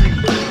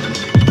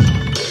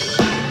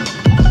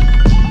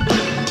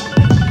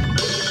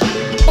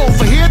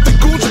 Over here, the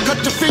goons will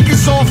cut your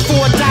fingers off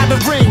for a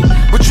diamond ring.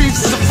 But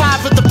dreams to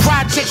survive in the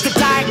projects, the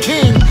dying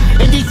king.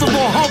 And even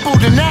more humble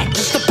than that,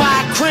 just to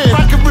buy a crib.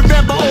 I can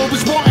remember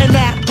always wanting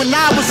that when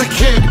I was a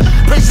kid.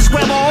 Places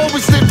where I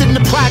always lived in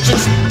the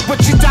projects. When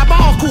she died, my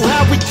Uncle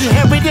Howie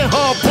inherited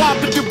her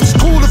apartment. It was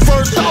cool at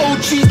first, the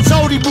OG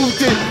Tony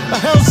moved in. A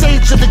Hell's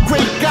Angel, the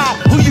great guy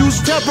who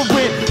used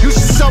heroin. Used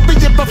to sell me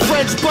and my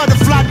friends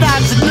butterfly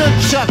knives and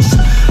nunchucks.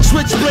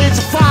 Switchblades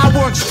and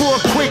fireworks for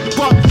a quick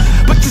buck.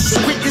 But just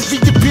as quick as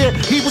he appeared,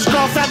 he was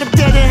gone, found him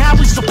dead in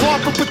Howie's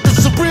apartment with the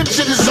syringe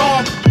in his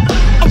arm.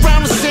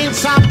 Around the same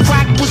time,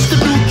 crack was the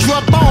new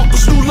drug. My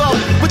uncle's new love,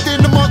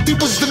 within a month he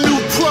was the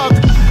new drug.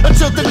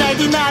 Until the night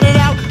he nodded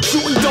out,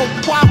 shooting dope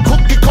while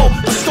cooking coke.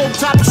 The stove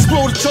top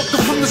exploded,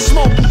 choking from the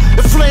smoke.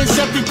 The flames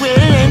everywhere,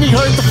 and he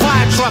heard the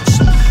fire trucks.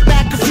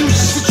 Bad confusion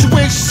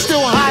situation,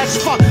 still high as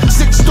fuck.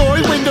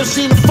 6-story window,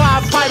 seen a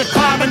firefighter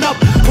climbing up,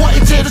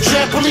 pointing to the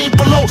trampoline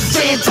below,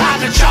 saying time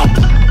to jump.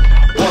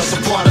 Once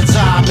upon a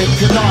time in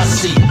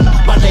Canarsie,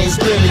 my name's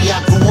Billy,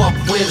 I grew up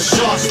with a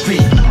Sharsby.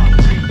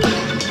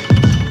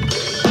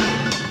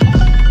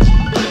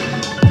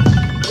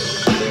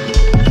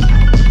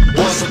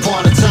 Once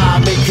upon a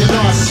time in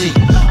Canarsie,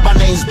 my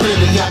name's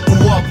Billy, I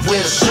grew up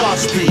with a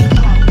Sharsby.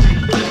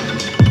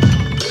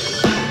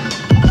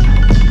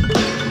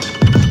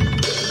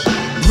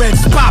 Red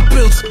spot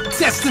builds,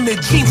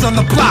 testament jeans on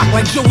the block.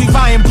 Like Joey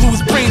Ryan blew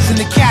his brains in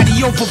the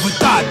caddy over with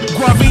dot.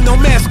 Guarino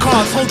mask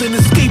cards holding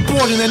a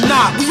skateboard in a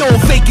knot. We all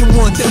vacant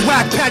ones. That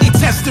whack patty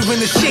tester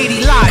in a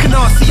shady lot.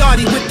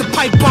 Canarsie with the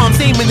pipe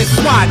bombs aiming at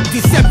SWAT.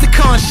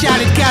 Decepticon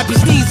shattered Gabby's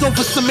knees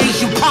over some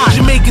Asian pot.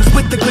 Jamaicans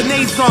with the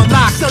grenades on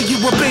lock. Sell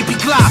you a baby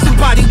Glock.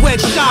 Somebody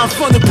wet shot in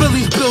front of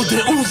Billy's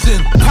building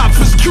oozing. Pop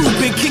was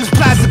Cuban, King's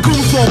Plaza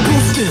goons all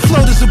boosting.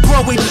 Floaters at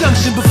Broadway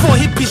Junction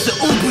before hippies and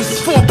Ubers.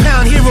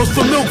 4-pound heroes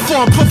from Milk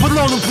Farm.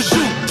 Provolone and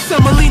prosciutto.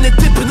 Semolina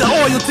dipping the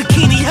oil,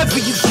 Takini heavy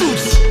in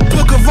suits.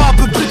 Booker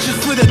robbing bitches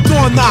for their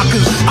door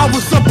knockers. I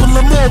was up in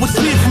Lemoore with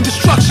Smith from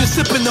destruction,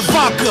 sipping the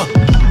vodka.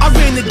 I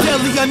ran the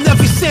deli on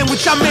every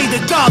sandwich, I made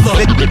 $1.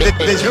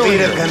 Let's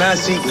beat a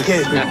Canarsie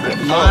kid.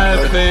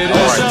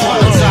 Once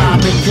upon a time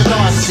in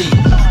Canarsie,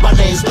 my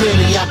name's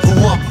Billy, I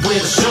grew up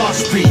with a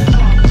Sharsby.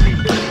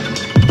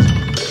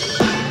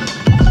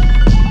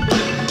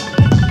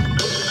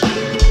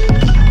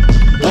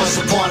 Once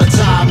upon a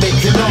time in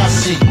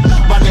Canarsie,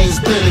 my name's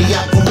Billy,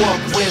 I grew up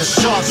with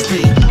a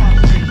Sharsby.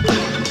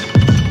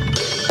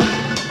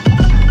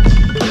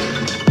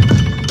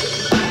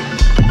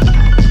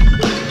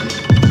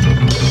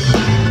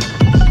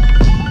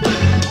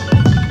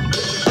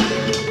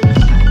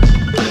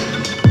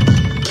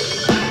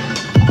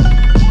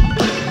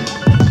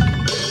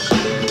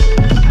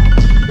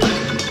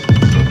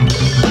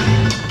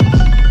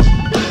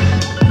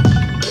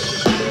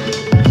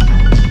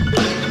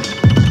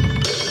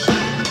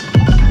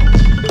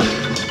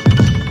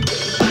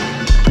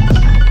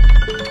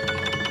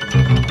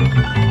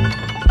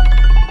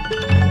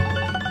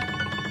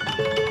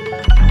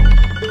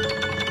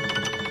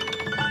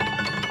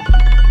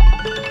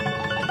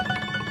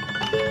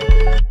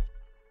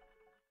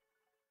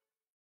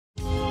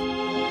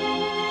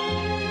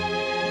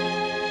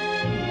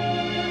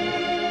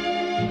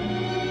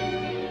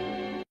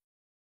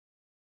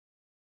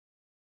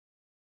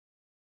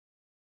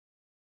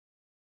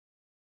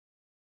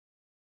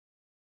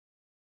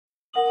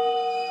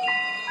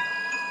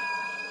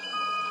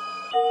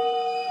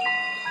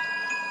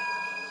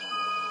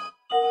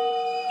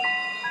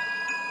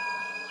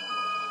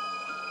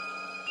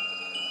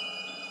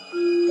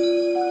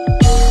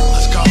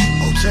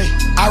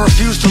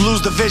 used to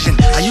lose the vision.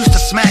 I used to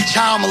smack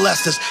child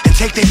molesters and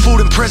take their food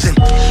in prison.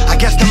 I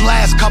guess them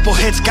last couple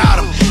hits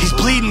got him. He's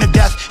bleeding to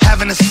death,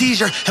 having a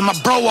seizure, and my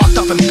bro walked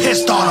up and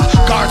pissed on him.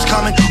 Guards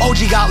coming,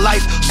 OG got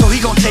life, so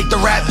he gon' take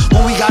the rap.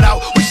 When we got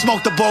out, we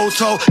smoked the bowl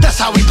toe, that's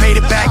how we paid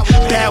it back.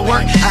 Bad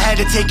work, I had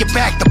to take it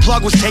back, the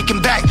plug was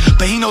taken back.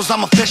 But he knows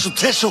I'm official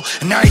tissue,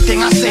 and everything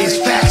I say is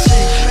facts.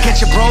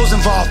 Get your bros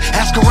involved,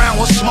 ask around,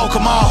 we'll smoke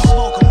them all.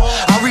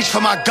 I reach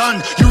for my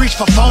gun, you reach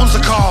for phones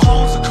to call.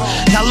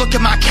 Now look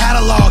at my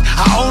catalog,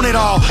 I own it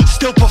all.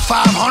 Still put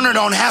 500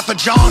 on half a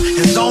John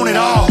and zone it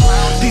all.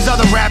 These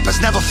other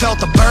rappers never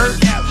felt a bird.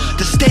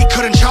 The state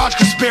couldn't charge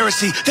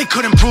conspiracy, they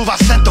couldn't prove I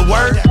sent the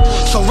word.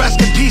 So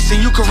rest in peace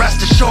and you can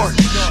rest assured,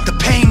 the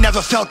pain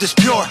never felt this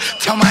pure.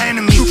 Tell my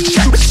enemies to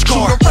check the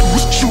score.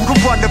 Shooter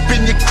run up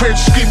in your crib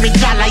screaming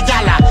yalla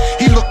yalla.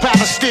 He look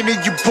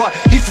Palestinian, you but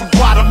he from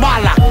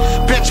Guatemala.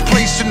 Bench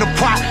place in the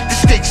pot, the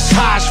stakes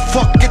high as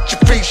fuck. Get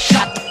your face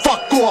shot the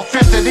fuck off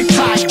after they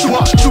tie you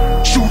up.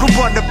 Shooter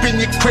run up in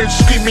your crib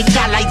screaming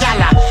yalla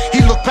yalla.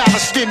 He look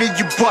Palestinian,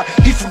 you but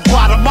he from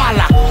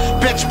Guatemala.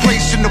 Bench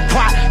place in the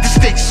pot, the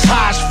stakes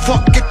high as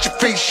fuck. Get your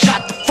face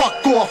shot the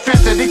fuck off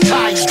after they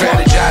tie you up.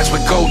 Strategize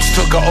with goats,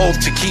 took an oath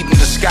to keep them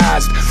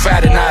disguised.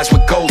 Fraternize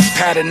with ghosts,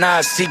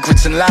 patternized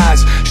secrets and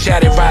lies.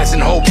 Shattered rising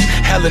hopes,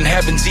 hell and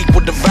heaven's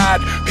equal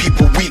divide.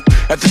 People weep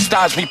at the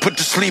stars we put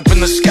to sleep in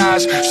the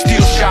skies.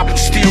 Steel sharp and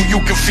steel, you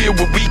can feel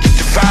what we can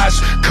devise.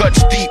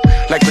 Cuts deep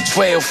like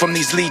betrayal from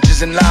these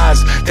leeches and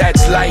lies.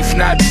 That's life,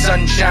 not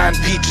sunshine,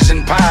 peaches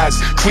and pies.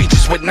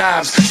 Creatures with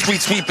knives,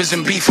 street sweepers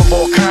and beef of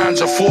all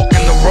kinds. A fork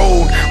in the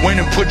road, when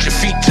and put your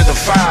feet to the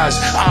fires.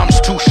 Arms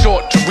too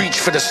short to reach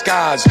for the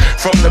skies.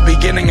 From the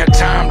beginning of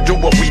time, do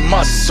what we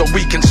must so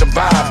we can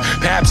survive.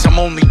 Perhaps I'm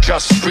only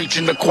just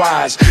preaching to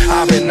choirs.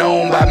 I've been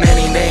known by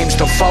many names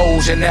to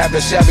foes and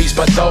adversaries,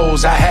 but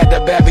those I had to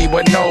bury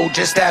were no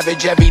just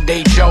average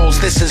everyday Joes.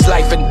 This is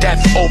life and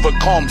death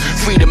overcome,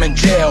 freedom in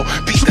jail.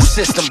 Beat the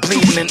system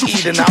bleeding and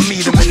eating, I'll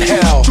meet him in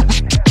hell.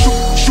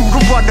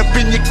 Shooter run up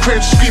in your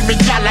crib screaming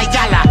yalla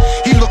yalla.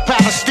 He look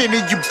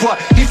Palestinian, you but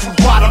he from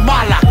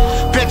Guatemala.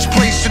 Bench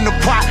place in the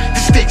pot, the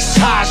stakes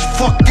high as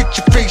fuck. Get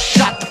your face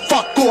shot the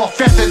fuck off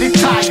after they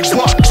tie you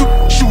up.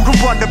 Shooter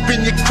run up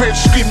in your crib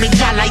screaming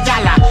yalla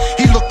yalla.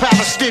 He look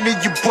Palestinian,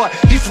 you but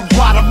he from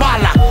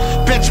Guatemala.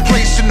 Bench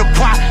place in the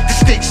pot, the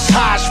stakes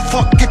high as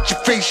fuck. Get your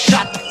face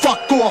shot the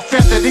fuck off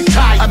after they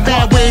tie you up. A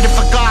man waiting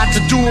for God to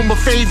do him a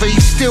favor.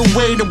 He's still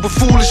waiting with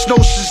foolish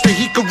notions that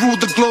he could rule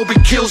the globe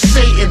and kill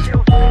Satan.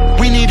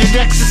 We need an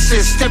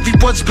exorcist,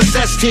 everyone's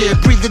possessed here.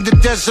 Breathing the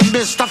desert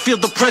mist, I feel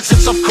the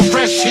presence of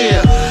Koresh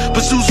here.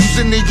 Bazookas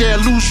in the air,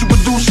 lose you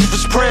with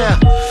Lucifer's prayer.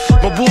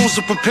 My wolves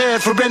are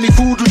prepared for any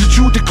voodoo that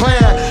you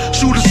declare.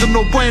 Shooters are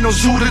no bueno,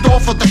 zooted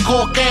off of the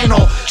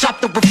Corcano.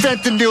 Chop the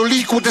fentanyl,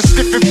 equal to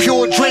sniffing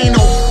pure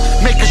Drano.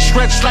 Make it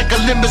stretch like a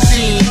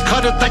limousine,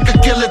 cut it like a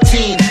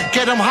guillotine.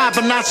 Get him high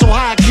but not so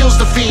high, it kills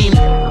the fiend.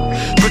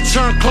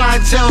 Return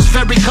clientele's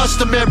very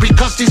customary.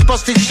 Custies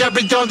busting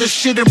cherry on this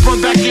shit and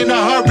run back in a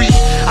hurry.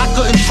 I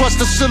couldn't trust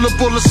a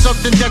syllable of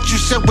something that you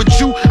said with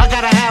you. I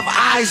gotta have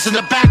eyes in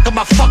the back of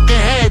my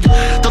fucking head.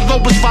 The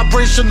lowest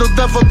vibrational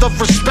level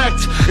of respect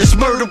is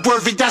murder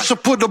worthy. That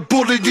should put a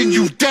bullet in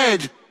you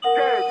dead.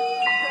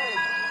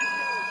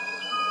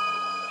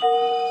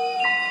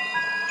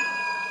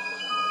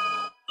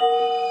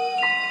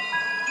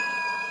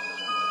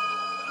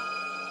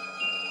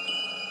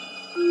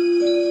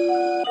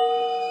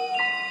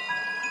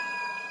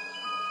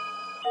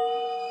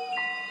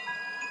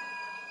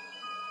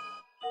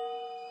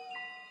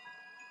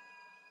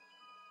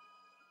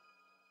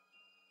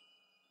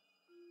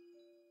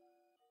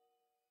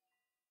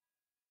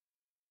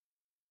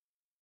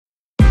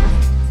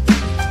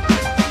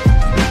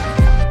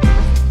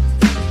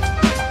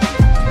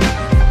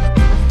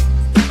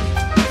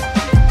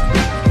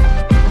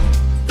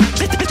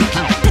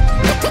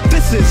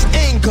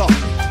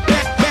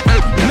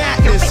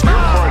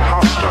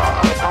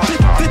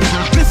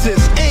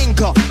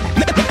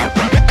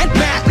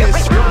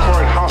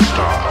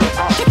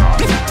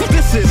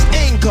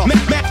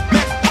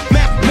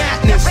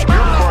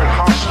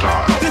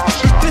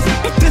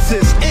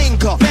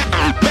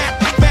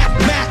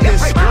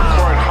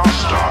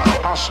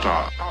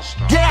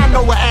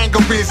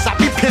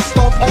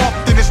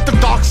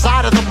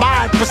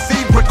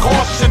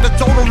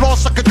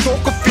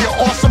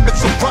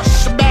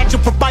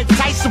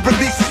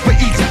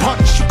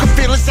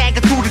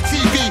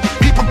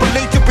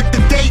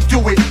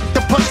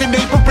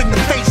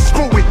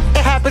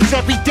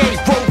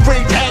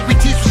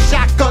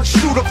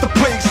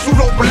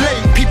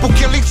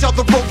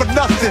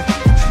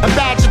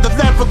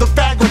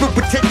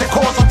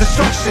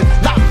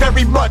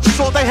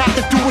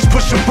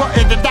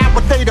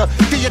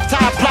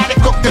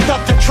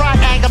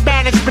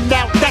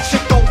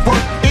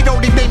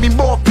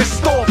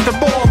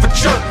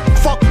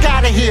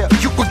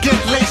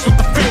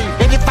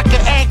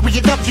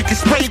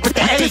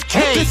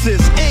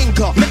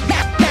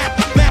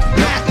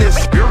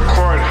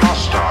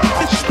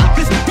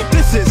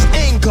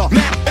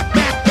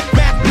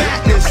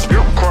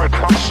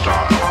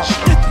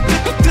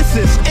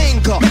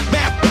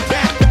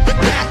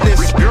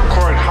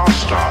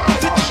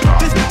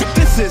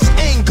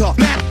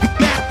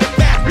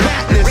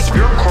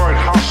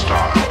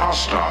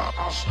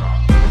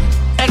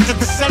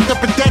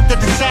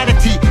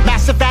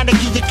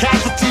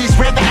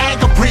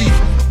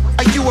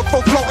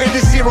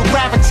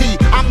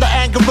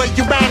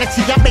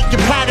 fancy, I make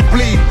your planet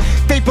bleed.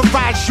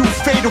 Vaporize you,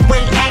 fade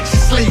away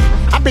anxiously.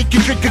 I make you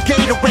drink a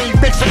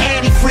Gatorade, mix your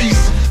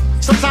antifreeze.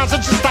 Sometimes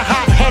I'm just a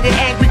hot-headed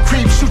angry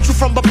creep. Shoot you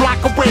from a block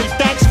away,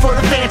 thanks for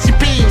the fancy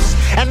beams.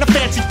 And the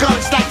fancy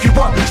guns light you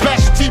up.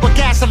 Splash your tea with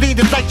gasoline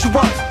to light you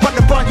up. Run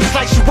the bun, you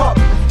slice you up.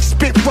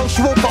 Spit roast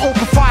you over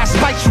open fire,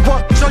 spice you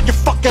up. Turn your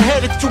fucking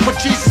head into a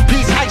Jesus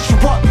piece, ice you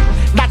up.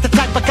 Not the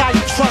type of guy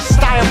you trust,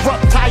 tie you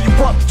up, tie you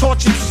up.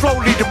 Torture you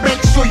slowly to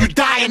make sure you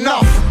die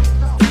enough.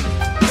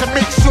 To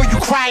make sure you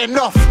cry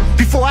enough.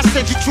 Before I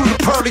send you to the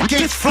pearly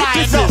gates, fly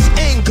enough. This is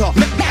anger,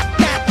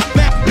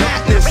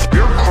 madness.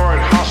 You're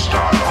quite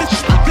hostile.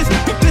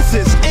 This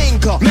is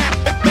anger,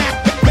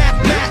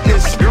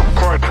 madness. You're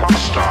quite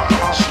hostile.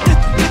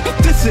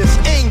 This is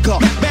anger,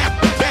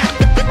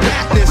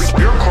 madness.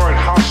 You're quite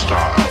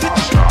hostile.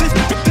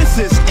 This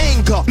is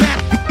anger,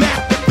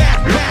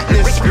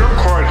 madness. You're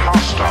quite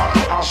hostile.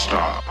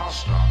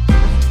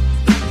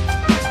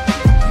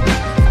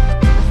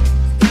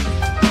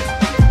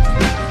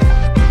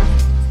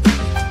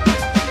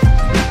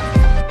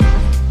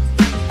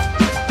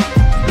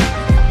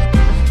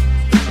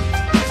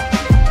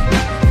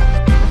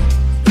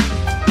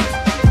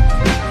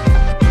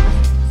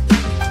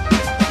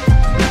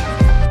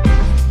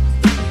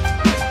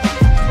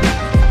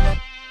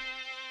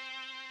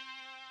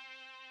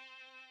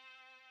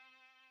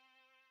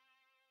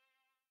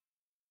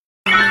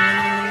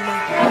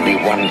 Only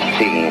one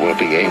thing will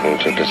be able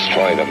to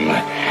destroy them.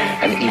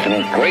 An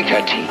even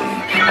greater team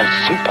of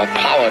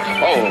super-powered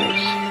foes.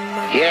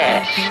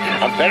 Yes,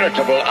 a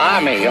veritable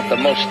army of the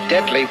most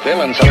deadly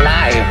villains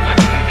alive.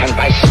 And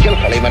by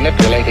skillfully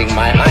manipulating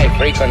my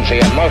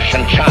high-frequency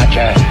emotion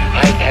charger,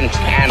 I can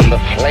fan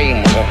the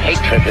flames of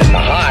hatred in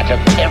the heart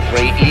of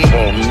every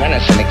evil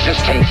menace in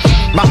existence.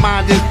 My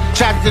mind is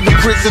trapped in the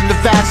prison of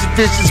vast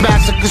vicious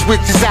massacres,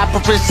 witches,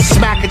 apparitions,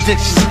 smack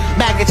addictions,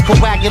 maggots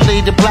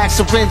coagulated black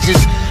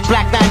syringes,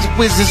 black magic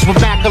wizards with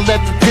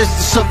Mac-11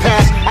 pistols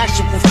surpass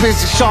actual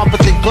physics, sharper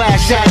than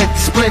glass, shattered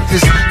to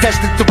splinters,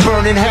 destined to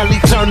burn in hell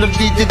eternally,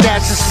 to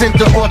dash a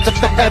cinder, or to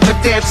forever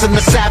dance in the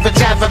savage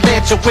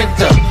avalanche of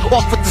winter.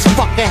 Off with this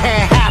fucking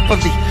hand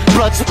happily,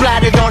 blood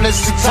splattered on his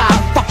entire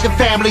fucking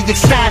family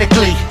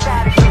ecstatically.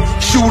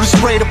 Shooters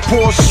spray the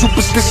pores,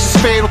 superstitious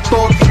fatal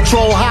thoughts,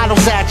 control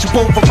hollows at you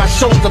over my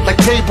shoulder like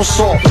table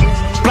salt.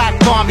 Black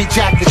army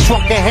jacket,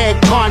 shrunken head,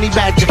 carny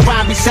magic,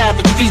 grimy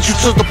savage, feed you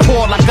to the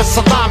poor like a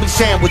salami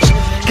sandwich.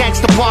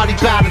 Gangsta party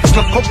ballads,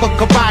 Lakota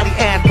karate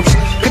anthems,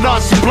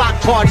 Canarsie block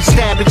party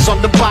stabbings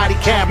on the body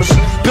cameras,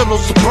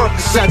 pillows of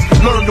Percocets,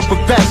 learn to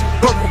invest,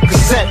 purple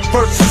cassette,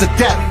 versus a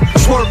death,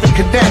 swerve and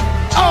connect.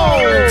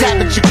 Oh,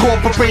 damage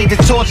incorporated,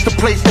 torch the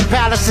place, the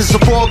palaces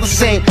are all the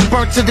same,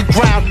 burnt to the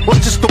ground, or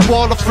just a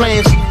wall of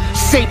flames.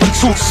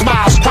 Saber-tooth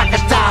smiles,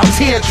 crocodile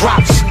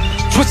teardrops,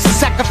 twisted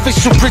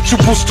sacrificial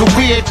rituals to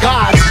weird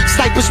gods.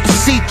 Snipers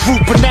proceed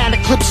through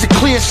banana clips and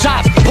clear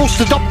shots,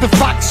 posted up in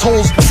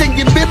foxholes,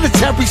 singing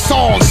military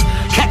songs.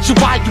 Catch you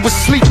while you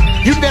asleep,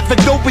 you never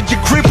know in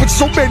your crib with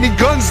so many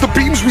guns, the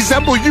beams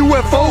resemble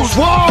UFOs.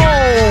 Whoa!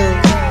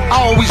 I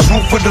always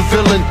root for the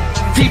villain.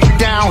 Deep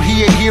down,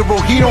 he a hero,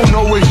 he don't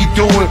know what he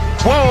doing.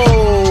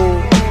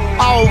 Whoa!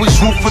 I always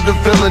root for the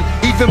villain.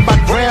 Even my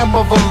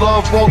grandmother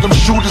loved all them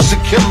shooters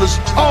and killers.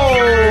 Oh!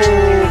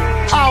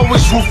 I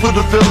always root for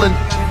the villain.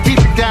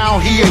 Deep down,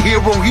 he a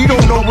hero, he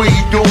don't know what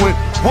he doing.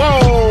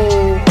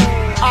 Whoa!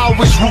 I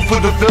always root for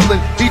the villain.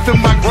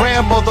 Even my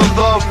grandmother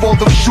loved all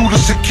them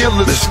shooters and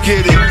killers. Let's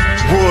get it.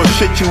 Raw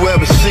shit you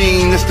ever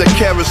seen. It's the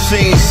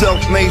kerosene.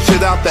 Self-made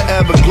shit out the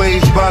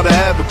Everglades by the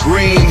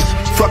Evergreens.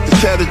 Fuck the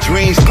cheddar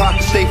dreams,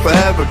 pocket stay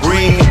forever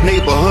green.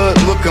 Neighborhood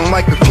looking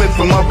like a clip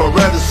from a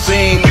Beretta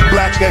scene.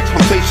 Black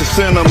exploitation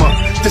cinema,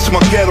 this my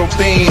ghetto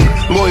theme.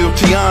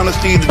 Loyalty,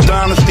 honesty, the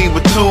dynasty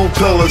with two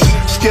pillars.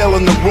 Scale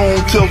in the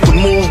room, tilt the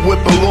move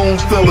with balloon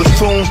fillers.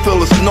 Tomb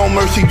fillers, no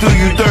mercy do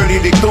you dirty,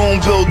 they doom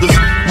builders.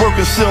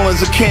 Working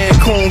ceilings of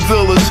Cancun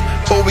villas.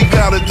 All we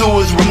gotta do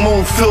is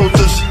remove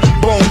filters.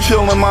 Bone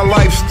chillin', my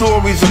life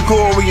stories are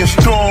gory and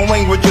strong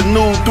language, a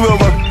new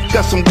thriller.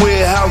 Got some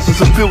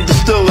warehouses and few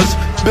distillers.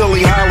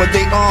 Billy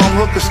Holiday arm,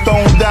 hooker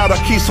stoned out, I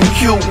keep some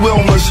cute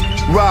Wilmers.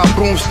 Rob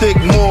broomstick,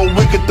 more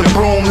wicked than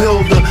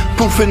Broomhilda.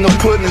 Proof in the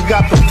pudding,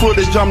 got the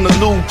footage, I'm the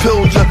new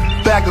Pilger.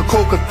 Bag of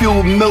coke, a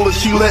few Miller,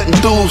 she letting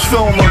dudes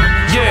film her.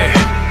 Yeah,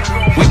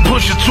 we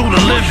push it to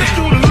the limit.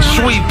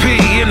 Sweet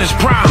Pea in his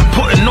prime,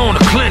 putting on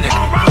the clinic.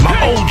 My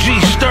OG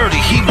sturdy,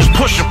 he was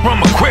pushing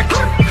from a quick.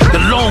 The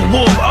lone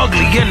wolf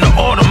ugly and the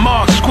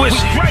Audemars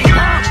exquisite.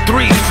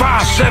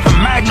 357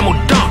 Magnum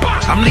dump.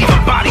 I'm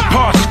leaving body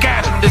parts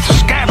scattered. It's a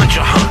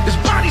scavenger hunt. There's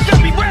bodies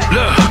everywhere.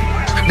 Look,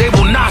 they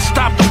will not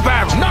stop the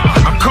barrel.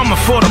 I'm coming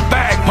for the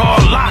bag,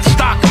 ball, lock,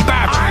 stock, and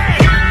barrel.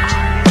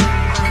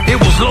 It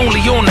was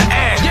lonely on the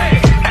ad.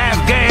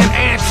 Afghan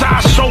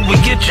anti-so we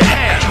get your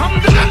hat.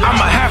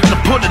 I'ma have to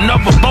put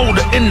another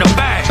boulder in the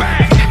bag.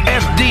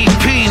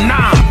 FDP 9,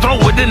 throw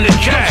it in the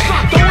jag.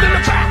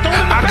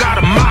 I got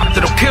a mop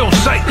that'll kill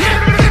Satan.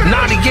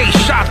 98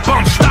 shots,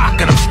 bump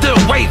stock, and I'm still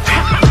waving.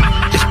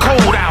 It's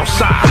cold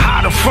outside,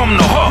 hotter from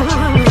the hook.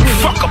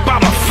 Fuck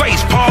about my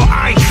face, Paul,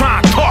 I ain't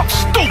trying to talk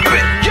stupid.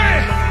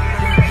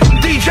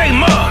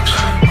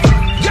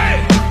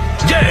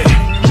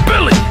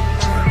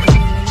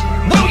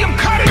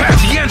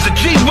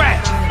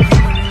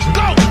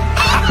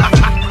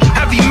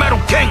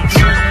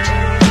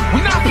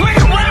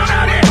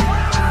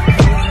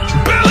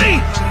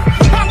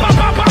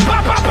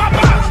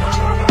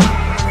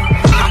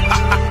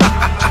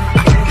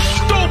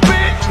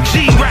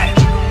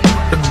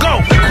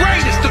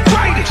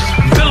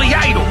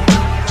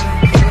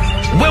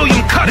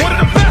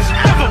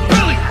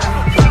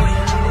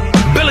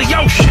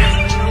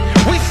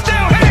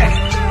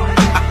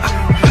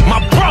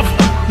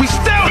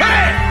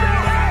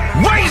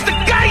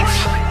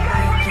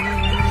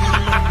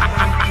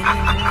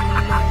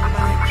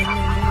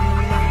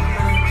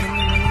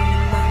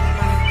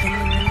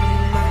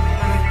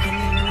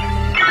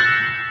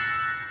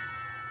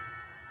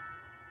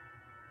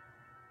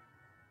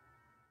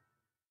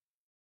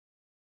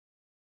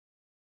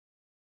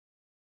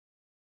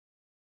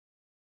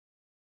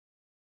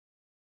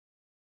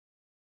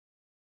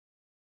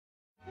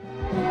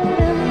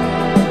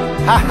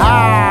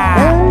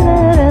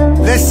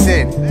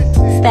 Listen.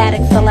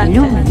 Static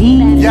Selector.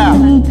 Yeah.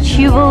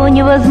 Ничего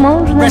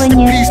невозможного Rest in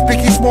нет. peace,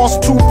 Biggie Smalls,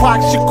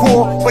 Tupac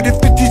Shakur. But if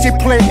the DJ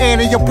play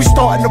Anna, yo, we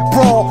starting to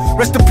brawl.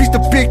 Rest in peace, the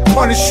Big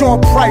Pun and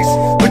Sean Price.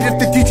 But if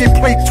the DJ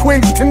play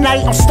Twins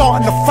tonight, I'm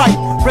starting to fight.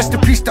 Rest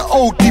in peace to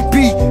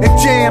ODB and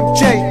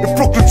JMJ. If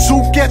Brooklyn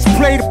Zoo gets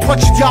played, I'm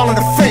punching y'all in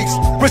the face.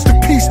 Rest in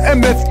peace,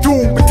 MF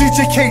Doom. But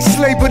DJ can't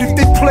slay, but if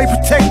they play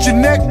Protect Your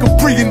Neck, I'm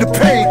bringing the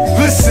pain.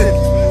 Listen.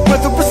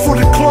 Whether it's for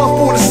the club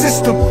or the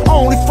system, I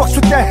only fucks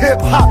with that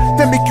hip-hop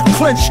that make you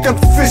clench them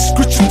fists,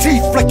 grit your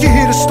teeth like you're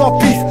here to start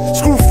beef.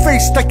 Screw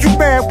face like you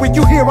mad when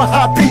you hear a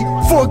hot beat.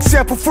 For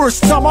example,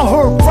 first time I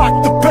heard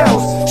Rock the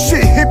Bells,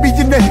 shit hit me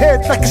in the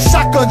head like a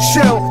shotgun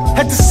shell.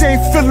 Had the same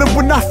feeling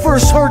when I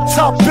first heard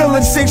Top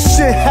Billin'. Same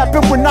shit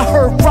happened when I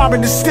heard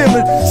rhyming and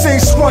stealing. Same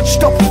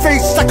scrunched up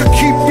face I could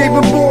keep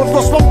naming more.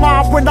 Lost my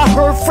mind when I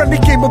heard Friendly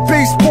game of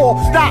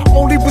baseball. Not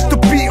only was the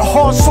beat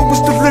hard, so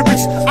was the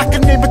lyrics. I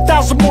can name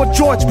 1,000 more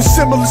joints with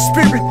similar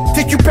spirit.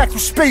 Take you back from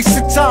space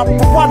and time,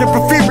 rewind and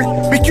revere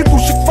it. Make you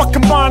lose your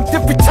fucking mind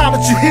every time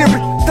that you hear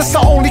it. That's the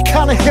only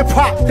kind of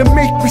hip-hop that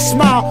make me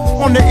smile.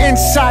 On the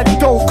inside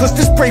though, cause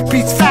this break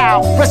beats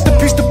foul. Rest in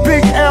peace to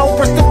Big L,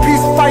 rest in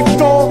peace Fight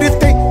Dog. If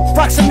they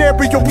rock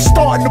scenario, we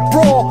starting to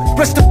brawl.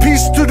 Rest in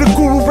peace to the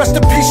Guru, rest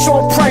in peace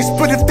Sean Price.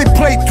 But if they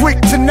play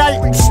Dwick tonight,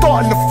 I'm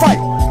starting to fight.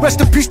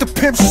 Rest in peace to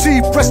Pimp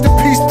C, rest in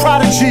peace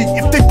Prodigy.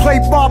 If they play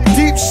Mobb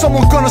Deep,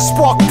 someone gonna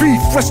spark beef.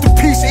 Rest in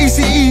peace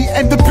Eazy-E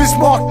and the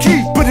Bismarck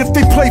Key. But if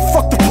they play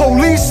Fuck the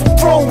Police, I'm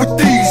thrown with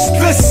these.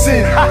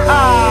 Listen,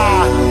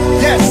 haha,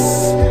 yes.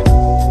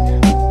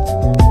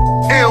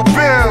 Ill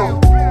Bill,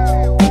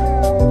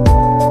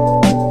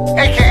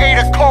 aka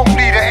the Cold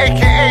Leader,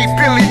 aka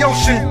Billy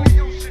Ocean.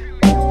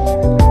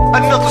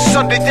 Another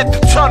Sunday at the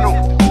tunnel.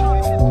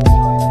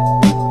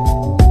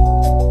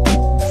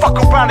 Fuck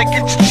around and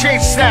get your chain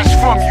snatched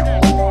from you.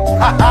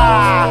 Ha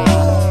ha.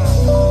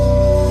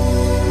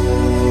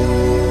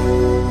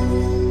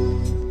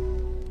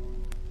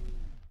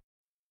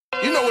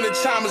 You know when the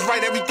time is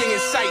right, everything in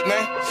sight,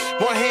 man.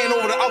 One hand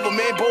over the other,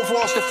 man. Both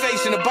lost the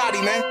face and the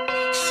body, man.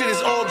 Shit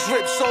is all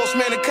drip, sauce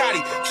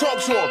manicotti.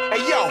 Talk to him. Hey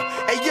yo,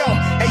 hey yo,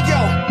 hey yo.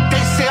 They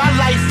say our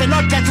life and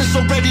our death has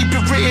already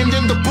been written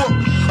in the book.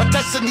 Our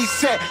destiny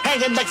set,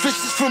 hanging like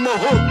fishes from a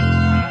hook.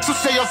 So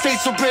say our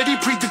fate's already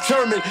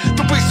predetermined.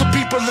 The way some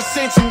people are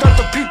saints and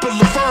other people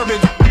are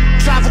vermin.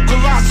 Travel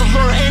colossal,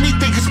 learn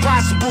anything is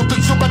possible.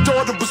 Until my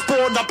daughter was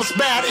born, I was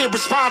mad,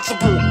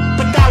 irresponsible.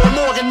 But now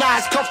I'm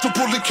organized,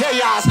 comfortable in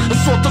chaos. And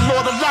sought the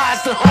Lord of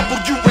lies to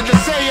humble you in the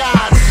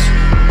seance.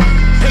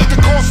 Paid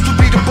the cost to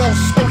be the boss.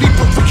 Only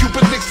book for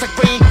Cuban links like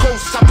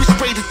raincoats. I be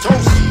sprayed and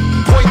toast.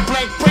 Point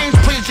blank brains,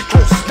 praise your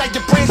close. Now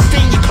your brain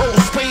stain your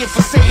clothes. Praying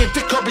for Satan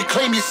to come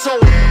reclaim your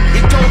soul.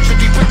 Indulge in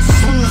the Rittz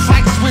smooth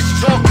like Swiss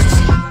chocolates.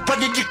 But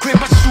in your crib,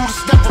 my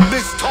shooters never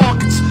miss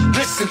targets.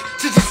 Listen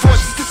to these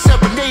voices, the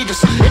serenaders.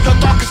 In the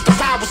darkest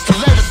of hours, to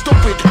let us know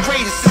we're the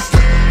greatest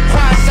system.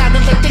 Crying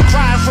sounding like they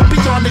crying from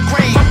beyond the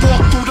grave. I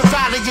walk through the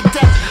valley of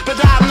death, but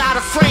I'm not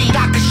afraid.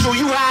 I can show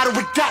you how to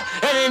adapt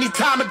at any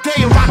time of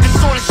day. Or I can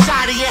sort of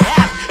shot in your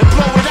hat and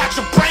blow it out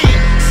your brain.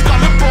 Skull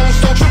and bones,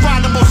 don't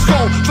Geronimo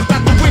skull. Jump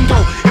out the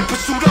window in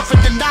pursuit of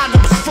an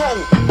anonymous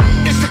foe.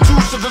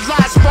 Institutions of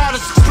lies,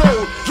 smartest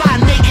explode.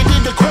 Lying naked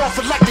in the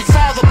coffin like they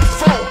father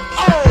before.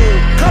 Oh,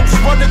 cups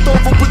running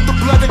over with the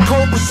blood and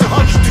cold. It's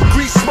 100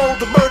 degrees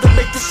smolder. Murder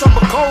make the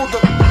summer colder.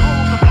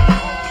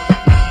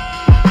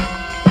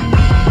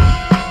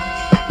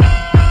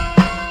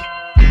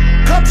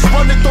 Cups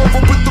running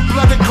over with the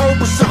blood and cold.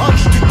 It's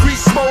 100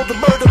 degrees smolder.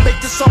 Murder make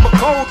the summer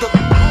colder.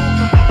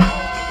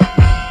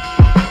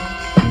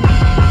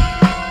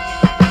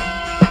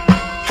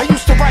 I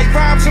used to write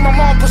rhymes in my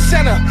mom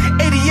percenter.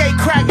 88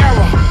 crack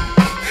era.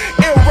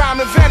 Ill rhyme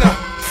inventor.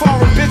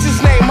 Foreign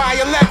bitches named My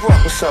Allegra.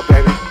 What's up,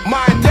 baby?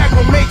 My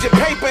Integra, major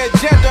paper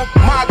agenda.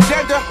 My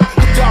agenda,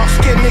 the dark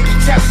skinned Nicky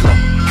Tesla.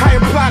 I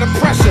apply the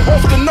pressure.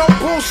 Off the no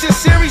bullshit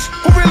series,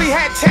 who really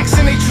had text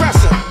in their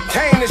dresser?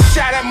 Came and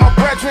shot at my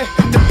brethren.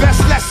 The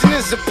best lesson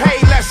is a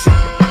paid lesson.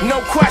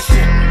 No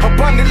question,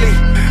 abundantly.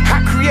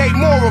 I create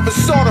more of a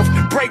sort of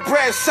break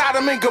bread,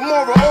 Sodom and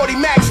Gomorrah, Audi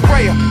Max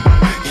sprayer.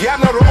 Y'all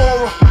know the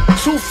aura.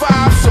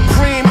 2-5,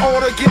 supreme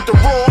order, get the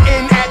raw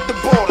in at the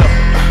border.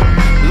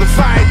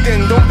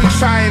 Leviathan, don't be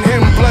trying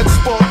him, blood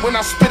sport. When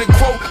I spit a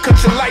quote,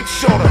 cut your life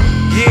shorter.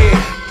 Yeah,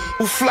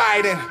 who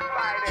fly then?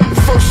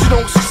 If first you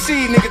don't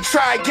succeed, nigga,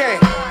 try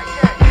again.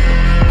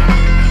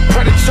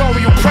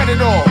 Predatorial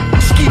predator,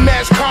 ski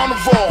mask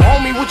carnivore.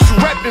 Homie, what you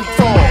reppin'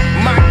 for?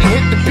 Mikey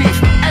hit the beef,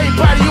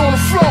 everybody on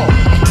the floor.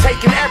 I'm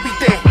taking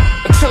everything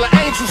until an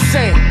angel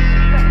sing.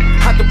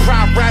 I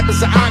deprive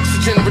rappers of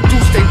oxygen,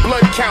 reduce their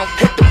blood count.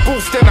 Hit the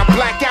booth, then I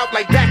black out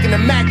like back in the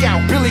Mac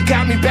out. Billy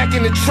got me back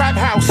in the trap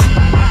house.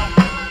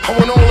 I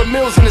want all the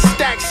mills and the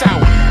stacks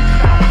out.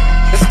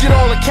 Let's get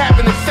all the cap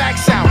and the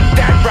facts out.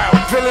 That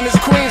route, villain is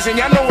Queens, and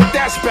y'all know what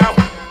that's about.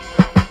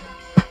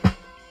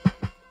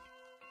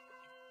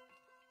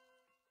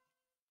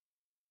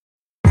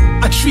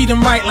 treat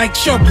him right like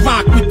Chubb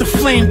rock with the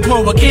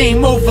flamethrower.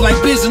 Game over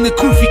like Biz and the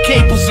Koofy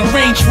cables and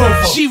Range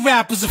Rover.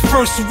 G-rappers are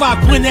first to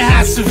rock when they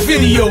have some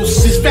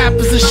videos. His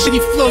rappers and shitty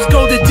flows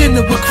go to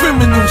dinner with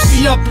criminals.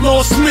 The up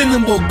lost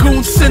minimal,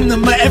 goon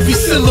cinema, every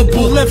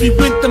syllable. Every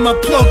winter my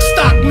plug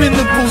stock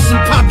minerals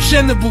and pop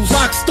genitals.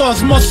 Rock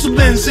stars, muscle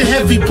men's and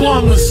heavy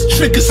bombers.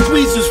 Trigger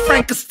squeezers,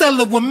 Frank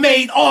Costello were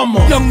made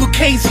armor. Young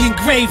Lucasian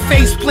gray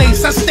face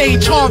place, I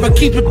stage horror.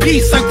 Keep it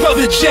peace like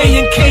Brother J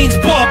and Kane's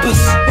barbers.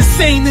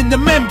 Insane in the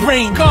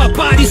membrane, God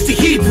bodies to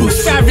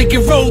Hebrews.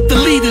 Farragut road the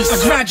leaders, I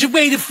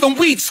graduated from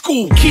weed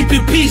school. Keep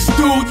it peace,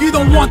 dude, you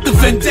don't want the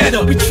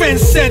vendetta. We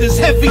trendsetters,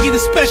 heavy in the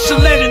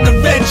special ed in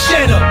the red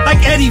cheddar.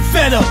 Like Eddie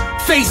Vedder,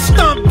 face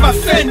stomped by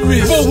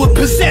Fenris. Roll with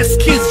possessed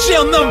kids,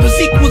 jail numbers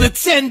equal to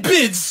 10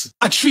 bids.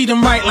 I treat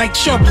him right like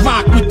Chubb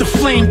rock with the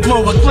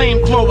flamethrower.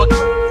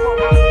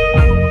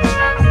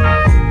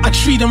 I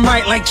treat him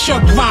right like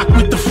Chubb rock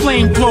with the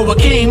flamethrower.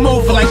 Game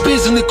over like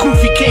Biz and the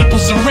Koofy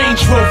cables and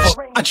Range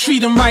Rover. I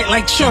treat him right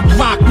like Chubb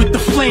rock with the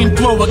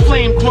flamethrower.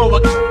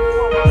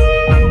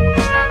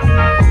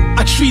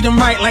 I treat him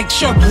right like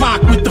Chubb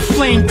rock with the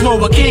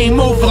flamethrower. Game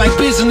over like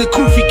Biz and the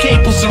Koofy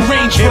cables and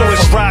Range Rover. It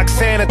was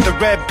Roxanne at the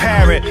Red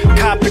Parrot.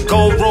 Copped a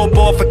gold robe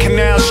off of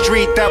Canal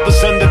Street that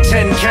was under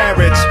 10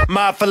 carats.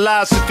 My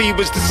philosophy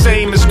was the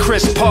same as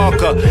Chris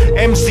Parker.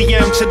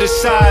 MCM to the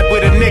side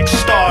with a Knicks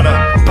starter.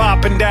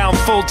 Popping down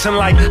Fulton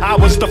like I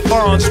was the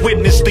Fonz.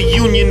 Witnessed the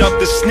union of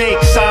the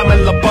snake, Simon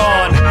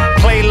LeBon.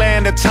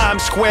 Playland at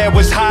Times Square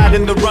was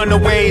hiding the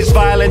runaways.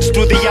 Violence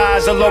through the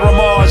eyes of Laura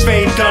Mars,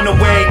 Faye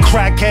Dunaway.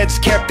 Crackheads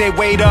kept their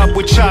weight up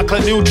with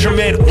chocolate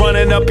nutriment.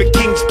 Running up at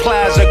King's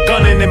Plaza,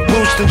 gunning and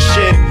boosting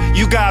shit.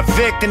 You got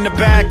Vic in the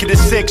back of the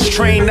 6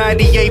 train.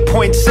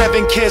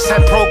 98.7 Kiss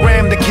had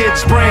programmed the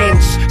kids'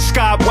 brains.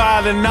 Scott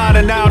Weiland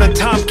nodding out at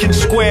Tompkins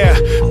Square.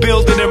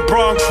 Building in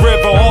Bronx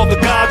River, all the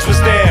gods was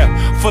there.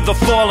 For the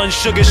fallen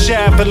Sugar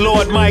Shaft and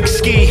Lord Mike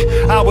Ski.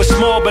 I was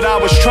small but I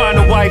was trying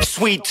to wipe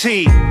Sweet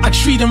Tea. I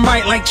treat him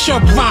right like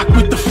Chubb rock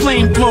with the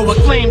flamethrower.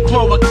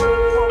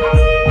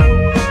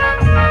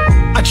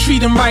 I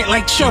treat him right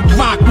like Chubb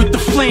rock with the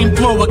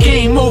flamethrower.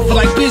 Game over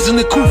like Biz and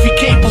the Koofy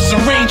cables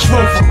and Range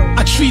Rover.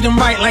 I treat him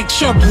right like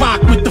Chubb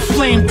rock with the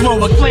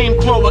flamethrower.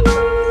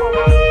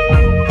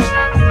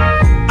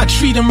 I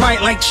treat him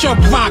right like Chubb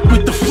rock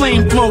with the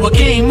flamethrower.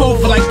 Game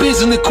over like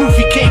Biz and the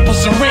Koofy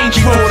cables and Range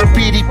Rover. Before the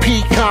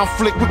BDP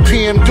conflict with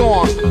PM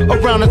Dawn,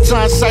 around the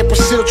time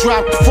Cypress Hill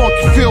dropped the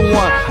Funky Phil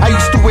one, I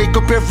used to wake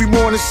up every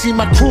morning, see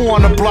my crew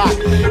on the block.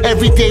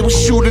 Every day we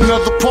shoot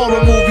another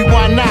porno movie,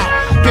 why not?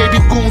 Baby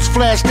goons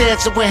flash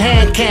dancing with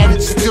hand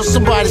cannons until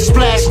somebody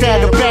splashed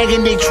at them,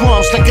 banging their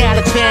drums like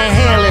Alex Van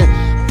Halen.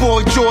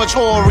 Boy George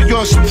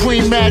Orion,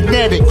 Supreme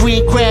Magnetic,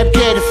 Green Crab,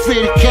 Get It,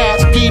 Fitted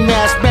Cats,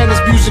 D-Mass,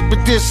 Menace, Music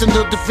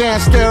Medicinal,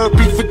 Advanced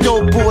Therapy for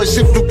Dope Boys,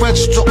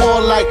 influential to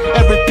all like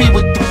Eric B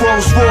with the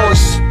Rolls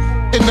Royce.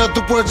 In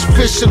other words,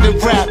 official in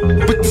rap,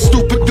 with the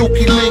stupid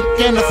dookie link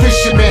and a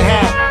fisherman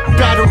hat.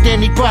 Battled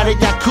anybody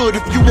I could,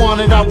 if you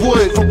wanted I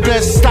would. From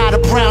Bed-Stuy to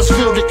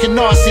Brownsville to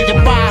Canarsie to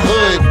my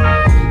hood.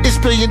 It's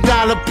 $1 billion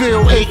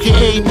bill,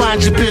 aka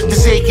mind your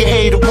business,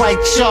 aka the white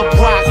Chubb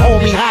rock,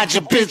 homie, hide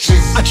your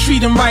bitches. I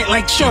treat him right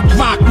like Chubb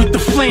rock with the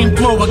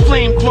flamethrower.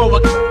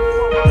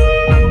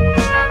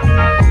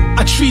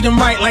 I treat him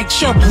right like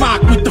Chubb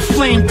rock with the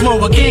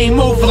flamethrower.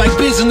 Game over like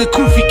Biz and the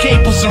Koofy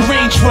cables and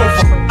Range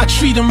Rover. I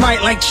treat him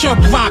right like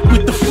Chubb rock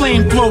with the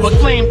flamethrower.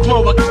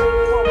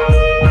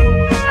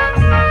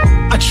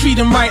 I treat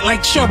him right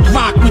like Chubb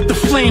rock with the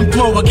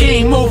flamethrower.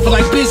 Game over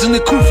like Biz and the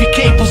Koofy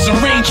cables and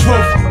Range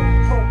Rover.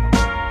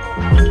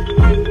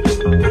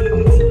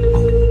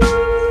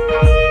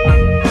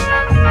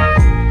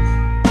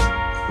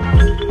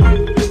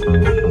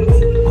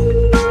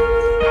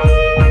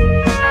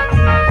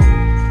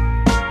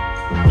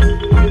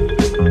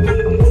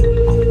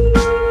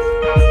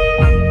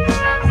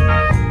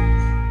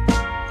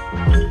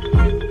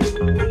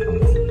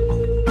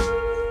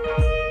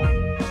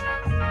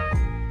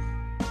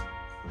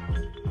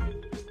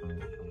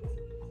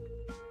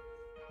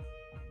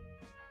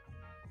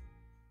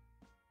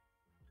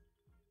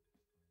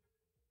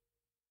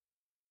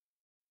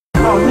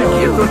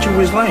 I thought you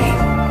was Slaine.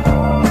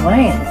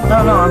 Slaine? No,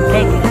 I'm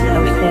taking it. I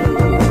was taking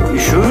it. You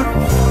sure?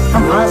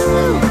 I'm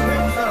positive.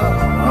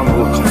 I'm a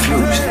little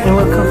confused. You're a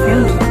little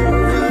confused?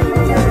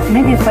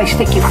 Maybe if I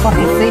stick your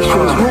fucking face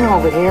through this window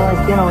over here,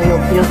 like, you know,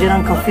 you'll get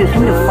unconfused.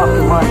 Give me the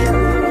fucking money.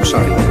 I'm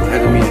sorry, I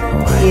didn't mean it.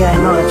 Yeah, I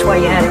know, that's why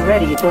you had it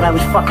ready. You thought I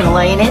was fucking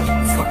laying it?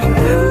 Fucking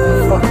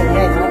head. Fucking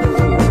head,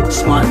 huh?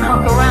 Smarten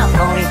Up. Fuck around,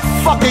 Tony.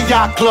 Fuck a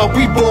yacht club,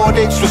 we board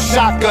apes with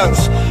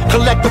shotguns.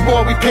 Collect the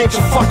more, we paint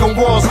your fucking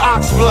walls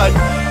oxblood.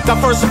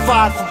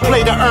 Diversified from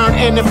play to earn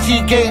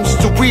NFT games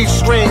to weed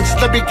strings.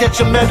 Let me get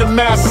your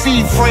MetaMask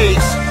seed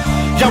phrase.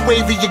 Y'all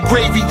wavy your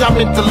gravy, I'm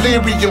in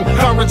delirium.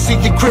 Currency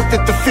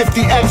encrypted to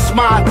 50x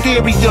my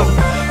Ethereum.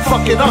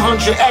 Fucking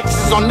 100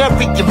 X's on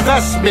every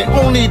investment.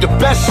 Only the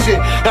best shit,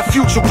 that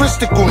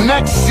futuristical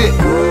next shit.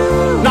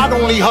 Not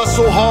only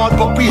hustle hard,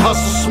 but we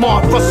hustle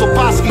smart. Russell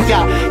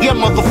Basquiat, yeah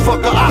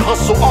motherfucker, I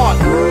hustle art.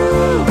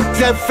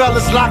 Dead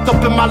fellas locked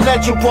up in my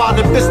ledger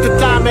wallet. Mr.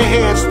 Diamond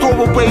Hands, throw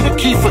away the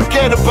key,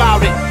 forget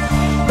about it.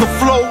 The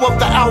flow of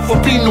the alpha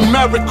be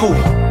numerical.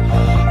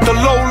 The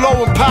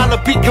low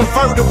Impala be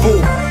convertible.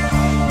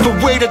 The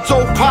way the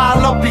dope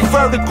pile up be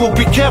vertical.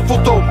 Be careful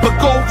though, the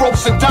gold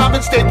ropes and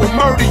diamonds, they will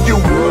murder you.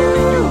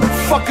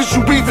 Fuck is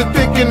you even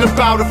thinking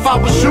about? If I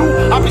was you,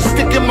 I'd be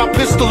sticking my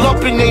pistol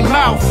up in their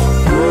mouth.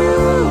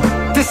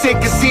 This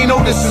ain't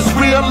casino, this is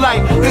real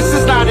life. This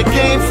is not a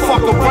game,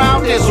 fuck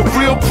around, there's a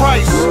real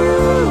price.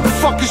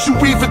 Fuck is you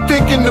even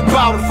thinking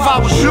about? If I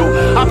was you,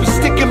 I'd be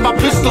sticking my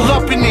pistol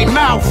up in their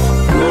mouth.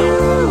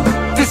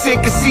 This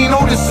ain't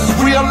casino, this is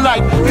real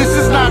life. This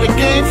is not a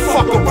game,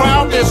 fuck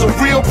around, there's a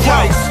real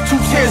price. 2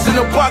 tears in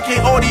a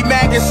bucket, or the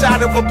mag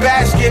inside of a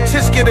basket.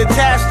 Tisket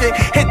attached it,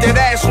 hit that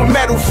ass with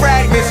metal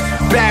fragments.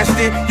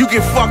 Bastard, you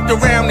get fucked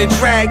around and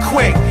drag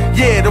quick.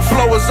 Yeah, the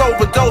flow is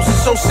overdosing,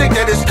 so sick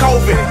that it's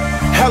COVID.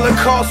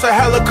 Holocaust, a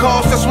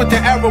Holocaust, that's what the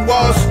error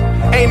was.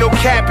 Ain't no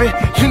capping,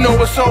 you know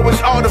it's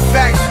always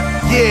artifacts.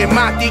 Yeah,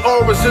 Monty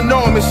aura's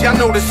enormous, y'all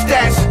know the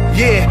stats.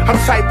 Yeah, I'm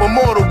type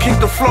immortal, kick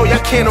the flow, y'all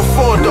can't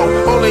afford though.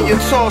 All in your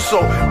torso,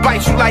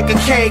 bite you like a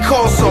cane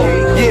corso.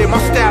 Yeah, my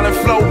style and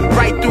flow,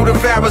 right through the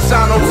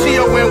Verrazano.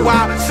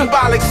 T-O-N-Y,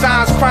 symbolic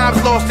signs,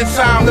 crimes lost in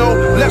time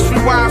though. Let's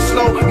rewind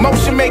slow,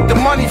 motion make the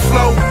money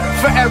flow.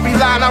 For every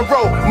line I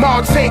wrote,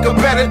 Mar take a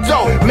better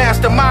dough.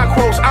 Mastermind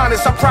quotes,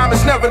 honest, I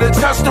promise never to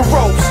touch the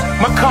ropes.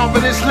 My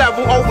confidence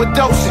level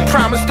overdosing,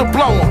 promise to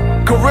blow 'em.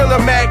 Gorilla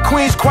Mad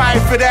Queens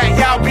quiet for that,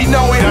 y'all be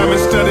knowing. Diamond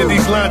studded,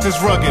 these lines is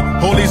rugged.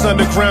 All these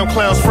underground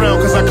clowns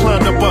frown cause I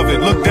climbed above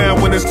it. Look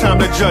down when it's time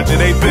to judge it,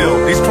 they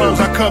build. These crimes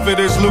I covered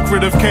is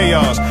lucrative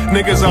chaos.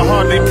 Niggas are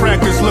hard, they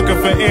practice looking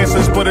for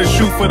answers, but a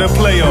shoot for the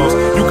playoffs.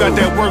 You got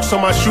that work so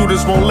my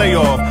shooters won't lay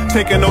off.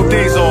 Taking no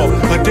days off,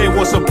 a day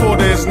one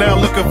supporter is now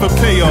looking for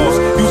payoffs.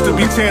 Used to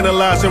be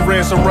tantalizing,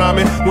 ransom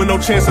rhyming, with no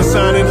chance of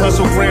signing.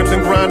 Hustle grams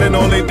and grinding,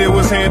 all they did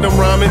was hand them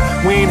rhyming.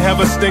 We ain't have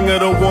a stinger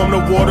to warm the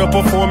water,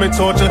 performing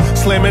torture.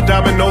 Slamming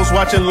dominoes,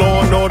 watching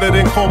Law and Order,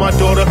 then call my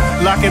daughter.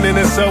 Locking in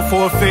itself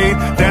for a fade,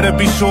 that'll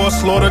be sure.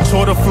 Slaughter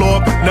tore the floor,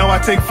 now I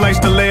take flights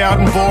to lay out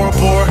in Bora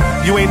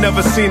Bora. You ain't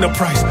never seen the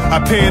price, I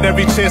pay it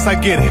every chance I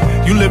get it.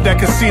 You live that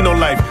casino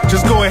life,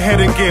 just go ahead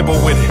and gamble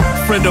with it.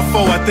 Friend or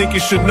foe, I think you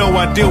should know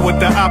I deal with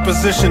the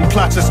opposition.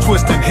 Plots is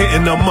twisting,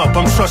 hitting them up,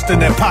 I'm trusting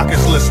their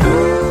pockets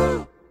listening.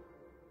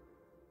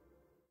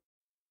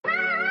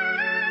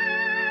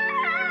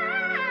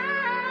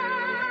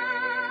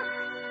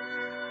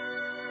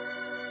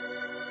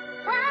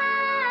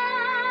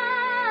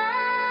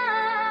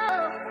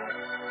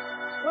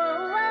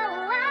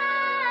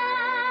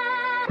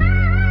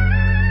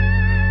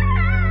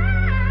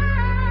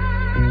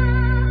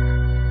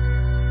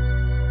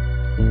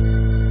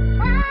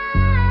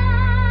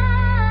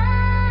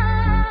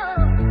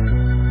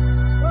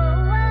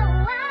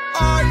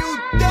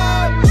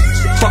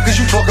 Fuck is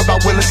you talk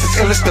about Willis, it's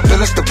illest, the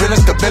village, the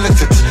realest, the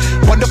militants.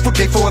 Wonderful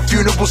day for a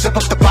funeral, zip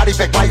up the body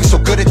bag, why you so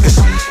good at this?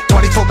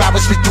 24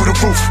 hours, we through the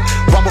roof.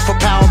 Rumble for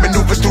power,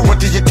 maneuver through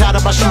until you're tired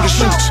of my shooter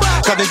shoots.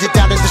 Cutting you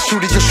down in the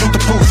shooter, you shoot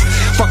the proof.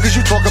 Fuck is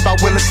you talk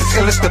about Willis, it's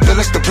illest, the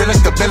village, the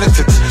realest, the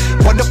militants.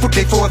 Wonderful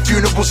day for a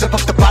funeral, zip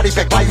up the body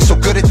bag, why you so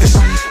good at this?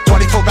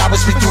 24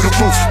 hours, we through the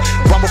roof.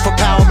 Rumble for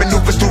power,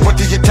 maneuver through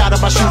until you're tired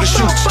of my shooter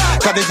shoots.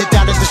 Cutting you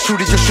down in the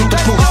shooter, you shoot the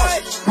proof.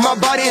 My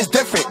body is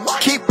different,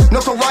 keep no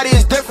karate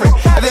is different.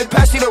 And then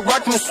pass you the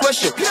rock from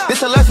Swisher.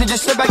 This a lesson,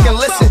 just sit back and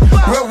listen.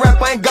 Real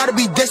rap, I ain't gotta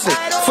be dissing.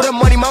 For the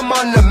money, my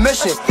mind on a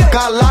mission.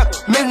 Got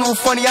locked, made me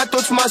funny, I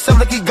thought to myself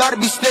like he gotta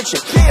be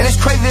snitching. And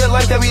it's crazy the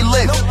life that we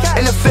live.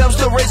 In the film,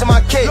 still raising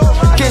my kid.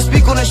 Can't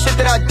speak on the shit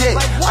that I did.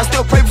 I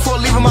still pray before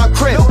leaving my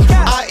crib.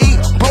 I eat,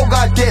 bro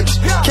got dips.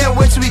 Can't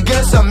wait till we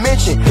get us a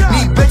mention.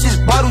 Need bitches,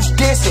 bottles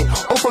dancing.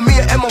 Oh, for me,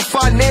 a MO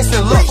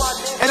financing, look.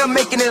 And I'm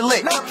making it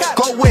lit.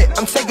 Go with,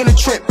 I'm taking a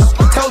trip.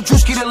 Tell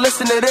Drewski to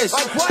listen to this.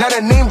 Not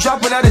a name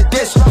dropping out of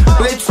this.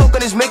 But they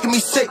talking is making me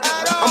sick.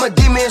 I'm a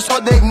demon, it's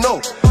hard to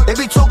ignore. They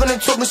be talking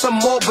and talking some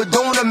more, but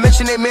don't wanna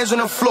mention their mans on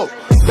the floor.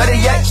 Better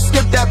yet,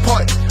 skip that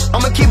part.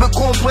 I'ma keep it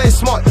cool and play it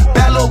smart.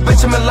 Bad little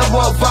bitch, I'm in love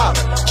with her vibe.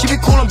 She be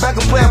cool and back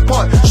and play a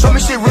part. Show me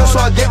shit real, so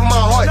I gave her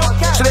my heart.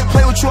 So they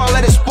play with you, I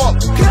let it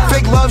spark.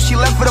 Fake love, she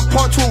left for the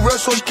part too real,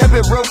 so she kept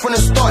it real from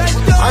the start.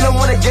 I don't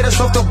wanna get us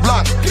off the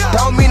block.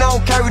 That don't mean I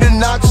don't carry the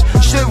knocks.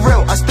 Shit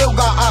real, I still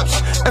got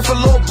ops. And for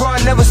Lil Bro,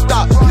 I never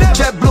stop.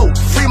 Jet blue,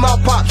 free my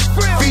pops.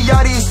 Free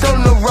Yachty, he's still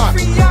in the rock.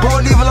 Bro,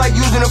 don't even like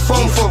using the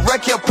phone for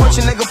wreck. Yeah, punch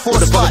a nigga for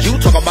the spot. Fuck you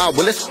talk about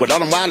Willis with all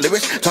them wild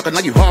lyrics. Talking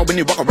like you hard when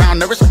you walk around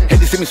nervous. Hate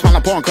to see me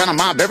smiling, pouring, crying on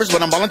my beverage.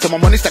 When I'm balling to my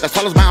money stack as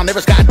tall as Mount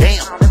Everest. Goddamn,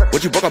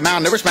 what you broke a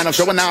Mount Everest, man, I'm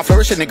showing now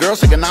flourishing. The girls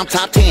singing I'm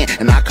top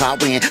 10, and I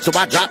caught win. So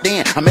I dropped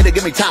in, I made it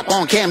give me top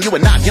on cam. You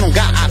and not, you don't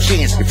got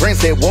options. Your friend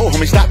said, whoa,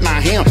 homie, stop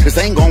not him. This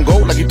ain't gon' go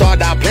like you thought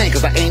I'd play.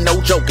 Cause I ain't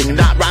no joke, and you're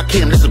not rock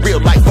him. This is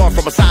real life, far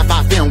from a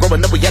sci-fi film.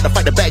 Growing up, we had to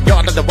fight the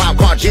backyard of the wild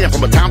card gym.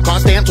 From a time car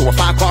stand to a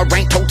 5-car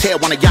ranked hotel.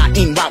 On a yacht,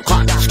 eating wild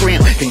card, scream.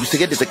 Can you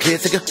see it? It's a clear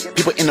figure.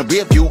 People in the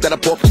rear view got a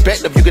poor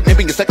perspective. You get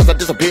nipping your seconds, I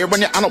disappear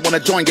on you. I don't wanna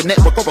join your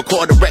network or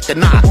record a record.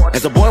 Nah,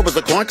 as a boy was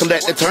a coin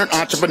collector, turned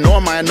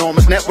entrepreneur. My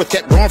enormous net worth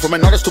kept growing from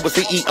an artist to a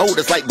CEO.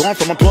 That's like going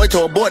from employee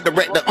to a board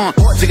director.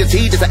 CT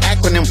is an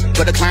acronym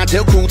for the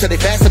clientele crew till they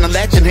fasten the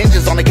latch and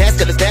hinges on the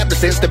casket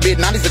established since the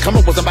mid-90s. The come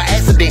up wasn't by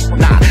accident.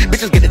 Nah,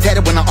 bitches get it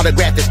tatted when I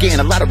autograph their skin.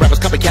 A lot of rappers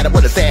copycat it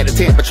with a sad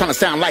intent, but trying to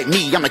sound like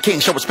me. I'm a king,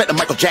 show respect to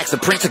Michael Jackson,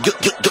 Prince,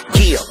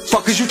 yeah.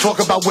 Fuckers, you talk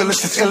about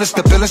Willis, it's illest,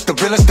 the billest, the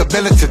realest, the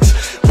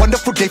militants.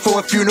 Wonderful day for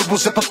a funeral,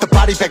 zip up the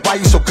body bag, why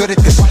you so good at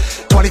this?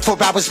 24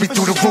 hours, me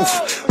through the roof.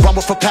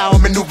 Rumble for power,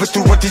 maneuver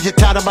through until you're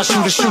tired of my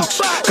shooter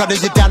shoots.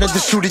 Gunning you down in the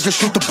studio, you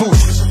shoot the booth.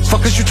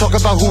 Fuckers, you talk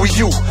about who are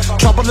you?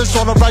 Trouble is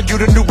all around you,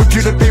 the new if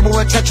you didn't pay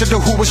more attention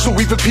to who was who.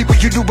 Even people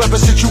you knew ever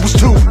since you was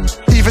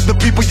 2. Even the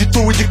people you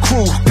threw in your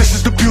crew. This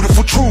is the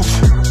beautiful truth.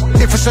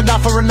 If it's an eye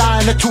for an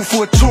eye and a tooth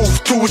for a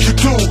tooth, do what you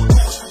do.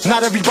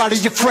 Not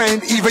everybody your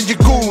friend, even your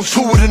goons,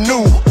 who would've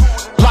knew?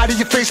 Lie to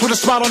your face with a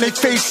smile on their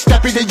face,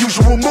 that be their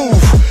usual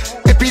move.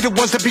 It be the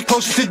ones that be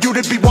closest to you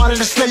that be wanting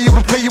to slay you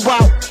and play you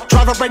out.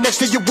 Driving right next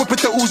to you, whip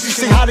with the Uzi,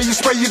 say hi to you,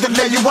 spray you, then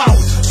lay you out.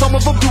 Some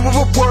of them do it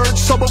with words,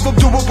 some of them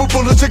do it with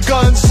bullets and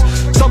guns.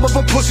 Some of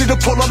them pussy to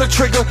pull on the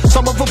trigger,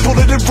 some of them pull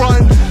it and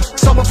run.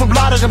 Some of them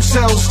lie to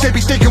themselves, they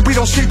be thinking we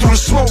don't see through the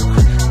smoke.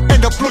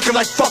 End up looking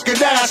like fucking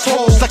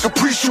assholes, like a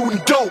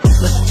pre-shooting dope.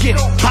 Let's get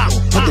it, pop,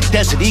 with the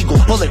Desert Eagle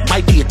bullet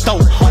right to your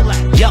throat.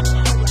 Yup.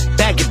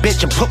 Bag it,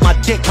 bitch, and put my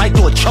dick right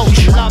through a choke.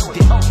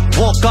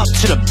 Walk up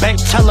to the bank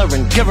teller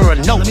and give her a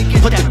note.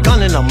 Put the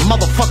gun in her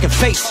motherfucking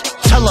face.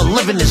 Tell her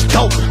living is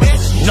dope.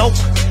 Nope.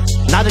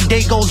 Not a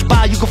day goes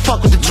by, you can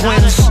fuck with the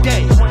twins.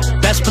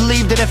 Best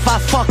believe that if I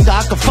fucked her,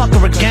 I could fuck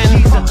her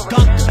again.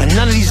 And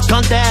none of these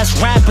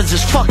gunned-ass rappers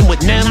is fucking with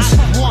Nems.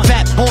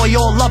 Fat boy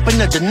all up in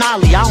the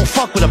Denali, I don't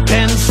fuck with the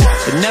pens.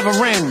 It never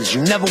ends,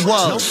 you never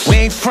was. We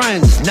ain't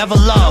friends, never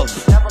love.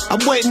 I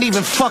wouldn't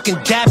even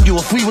fucking dab you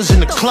if we was in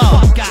the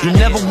club. You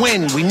never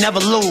win, we never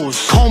lose.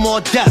 Coma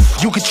or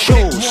death, you could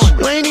choose.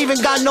 You ain't even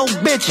got no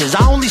bitches,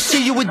 I only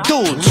see you with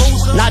dudes.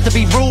 Not to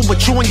be rude,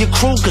 but you and your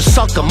crew could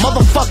suck a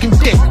motherfucking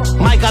dick.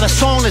 Might got a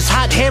song that's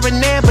hot here and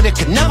there, but it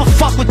could never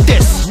fuck with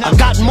this. I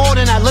got more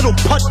than that little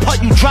putt-putt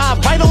you drive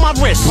right on my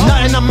wrist.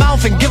 Nut in her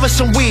mouth and give her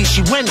some weed.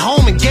 She went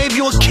home and gave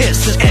you a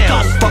kiss.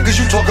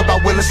 Fuckers, you talk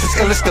about Willis, it's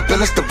illest, the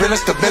billest, the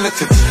realest, the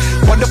militants.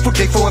 Wonderful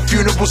day for a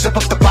funeral, zip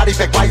up the body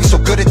bag, why you so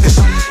good at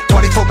this?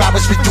 24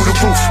 hours, we through the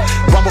roof.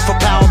 Rumble for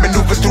power,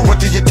 maneuver through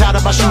until you're tired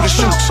of my shooter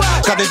shoots.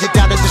 Gunning you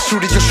down in the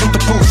studio, you shoot the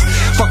booth.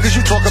 Fuckers,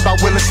 you talk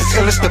about Willis, it's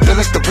illest, the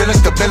billest, the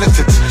realest, the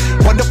militants.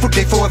 Wonderful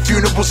day for a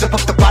funeral, zip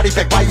up the body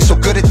bag, why you so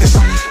good at this?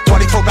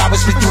 24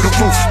 hours, we through the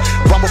roof.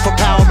 Rumble for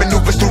power,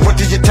 maneuver through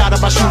until you're tired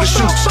of my shooter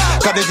shoots.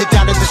 Gunning you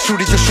down in the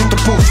studio, you shoot the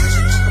booth.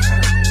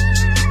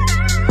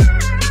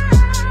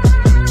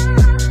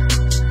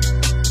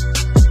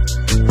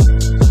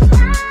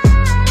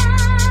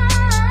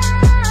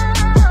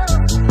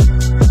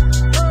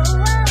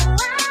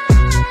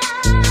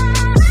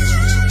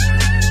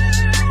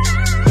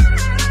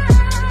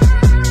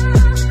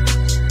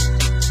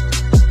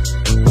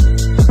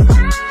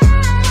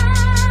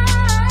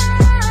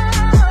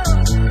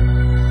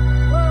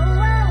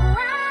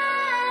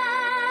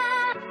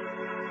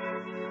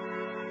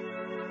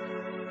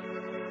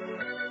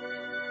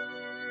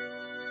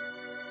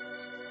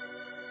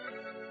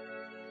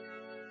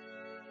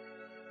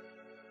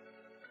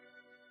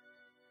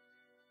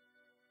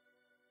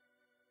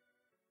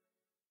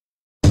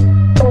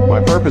 My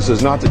purpose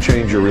is not to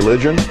change your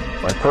religion.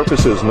 My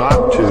purpose is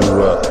not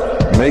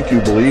to make you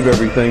believe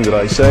everything that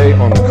I say.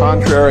 On the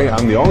contrary,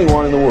 I'm the only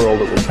one in the world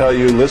that will tell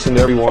you, listen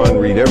to everyone,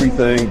 read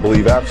everything,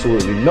 believe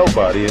absolutely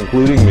nobody,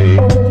 including me,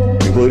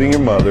 including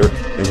your mother,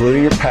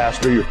 including your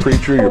pastor, your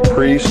preacher, your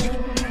priest,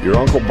 your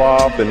Uncle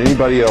Bob, and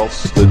anybody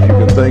else that you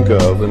can think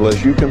of,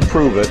 unless you can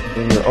prove it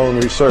in your own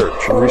research.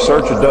 And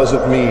research, it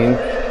doesn't mean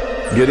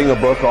getting a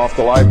book off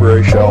the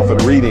library shelf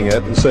and reading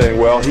it and saying,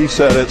 well, he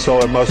said it, so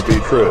it must be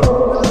true.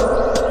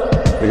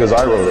 Because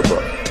I wrote a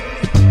book,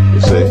 you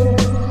see,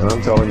 and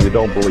I'm telling you,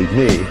 don't believe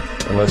me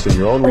unless in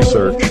your own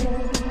research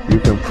you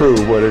can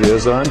prove what it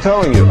is that I'm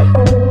telling you.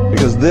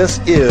 Because this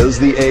is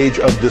the age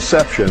of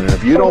deception, and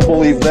if you don't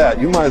believe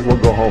that, you might as well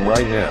go home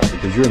right now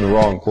because you're in the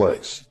wrong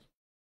place.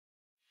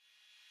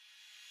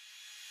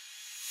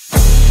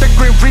 The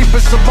Grim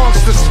Reapers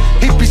amongst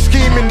us, he be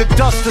scheming to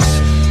dust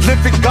us.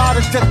 Living God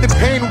and death and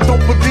pain who don't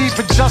believe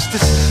in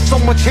justice. So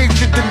much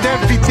hatred and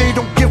envy, they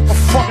don't give a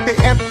fuck, they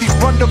empty.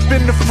 Run up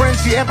in the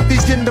frenzy, empty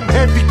in them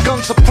heavy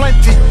guns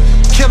aplenty.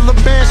 Kill a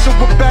man so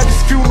bad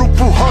his funeral,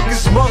 hug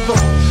his mother.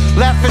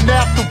 Laughing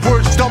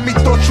afterwards, dummy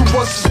thought you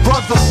was his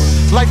brother.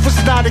 Life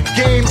is not a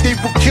game, they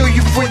will kill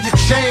you for your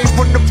chain.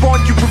 Run up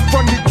on you in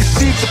front of your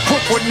seats and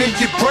put one in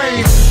your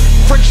brain.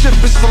 Friendship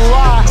is a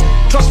lie,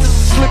 trust is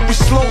a slippery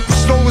slope.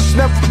 Snow has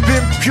never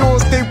been pure,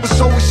 they was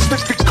always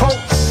slippy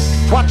coats.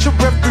 Watch your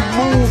every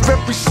move,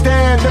 every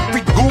stand,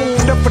 every goon.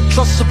 Never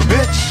trust a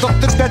bitch,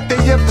 something that they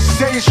ever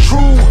say is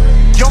true.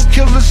 Young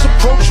killers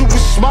approach you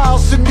with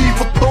smiles and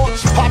evil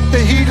thoughts. Pop the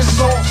heaters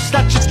off,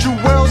 snatch your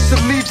jewels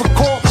and leave a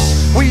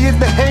corpse. We in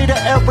the hater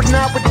era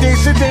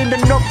nowadays, it ain't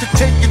enough to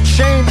take your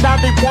chain. Now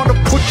they wanna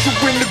put you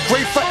in the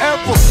grave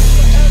forever.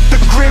 The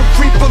Grim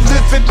Reaper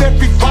live in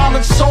every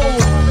violent soul.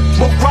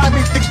 More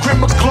grimy than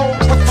Grim Clone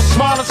with a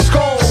smiling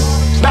skull.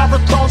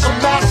 Marathons or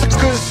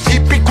massacres,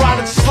 keep it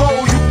grinding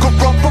slow. You can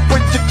run, but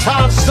when your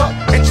time's up,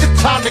 it's your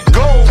time to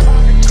go.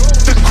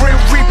 The Grim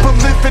Reaper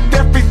live in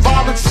every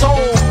violent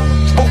soul.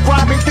 More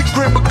grimy than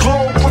Grim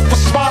Clone with a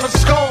smiling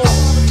skull.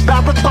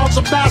 Marathons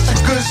or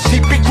massacres,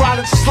 keep it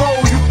grinding slow.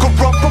 You can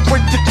run, but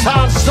when your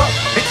time's up,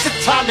 it's your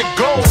time to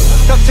go.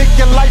 They'll take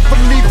your life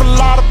and leave a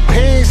lot of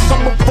pain.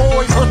 Some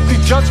avoid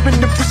earthly judgment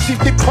and receive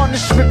their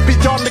punishment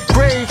beyond the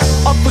grave.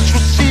 Others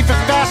receive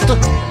it faster,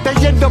 they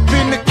end up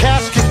in the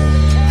casket.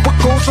 What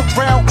goes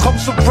around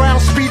comes around,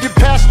 speeding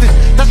past it.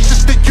 That's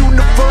just the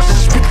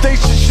universe's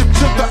relationship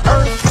to the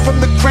earth. From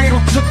the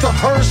cradle to the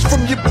hearse,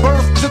 from your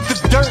birth to the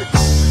dirt.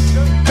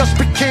 Just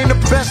became the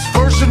best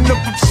version of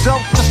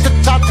himself, just the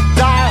time to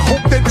die.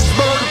 Hope that his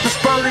murder is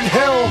burned in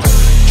hell.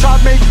 Try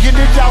making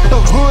it out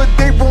the hood,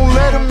 they won't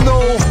let him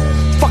know.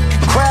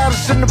 Fucking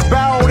crabs in the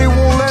barrel, they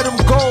won't let him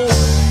go.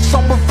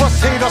 Some of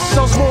us hate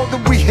ourselves more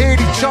than we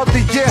hate each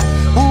other, yeah.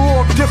 We're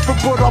all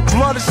different, but our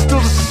blood is still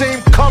the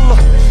same color.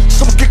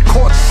 Some get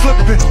caught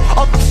slipping,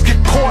 others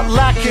get caught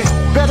lacking.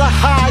 Better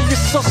hide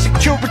your social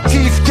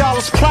security if y'all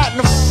is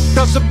platinum.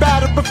 Doesn't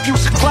matter if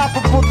you's a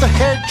clapper or the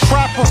head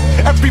trapper.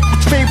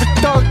 Everyone's favorite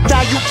thug,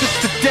 now you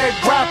just a dead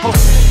rapper.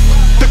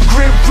 The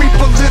Grim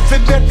Reaper live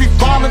in every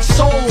violent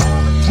soul.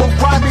 More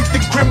grimy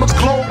than Grim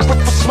Clone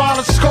with a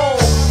smiling skull.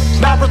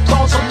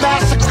 Marathons or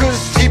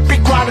massacres, keep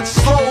it grinding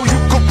slow. You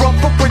can run,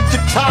 but when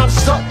your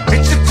time's up,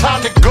 it's your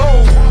time to go.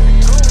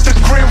 The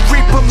Grim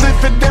Reaper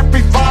live in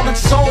every violent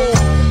soul.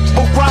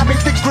 More grimy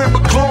than Grim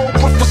Clone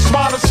with a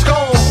smiling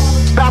skull.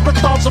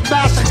 Marathons or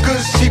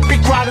massacres, keep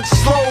it grinding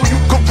slow. You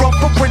can run,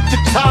 but when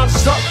your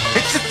time's up,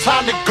 it's your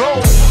time to go.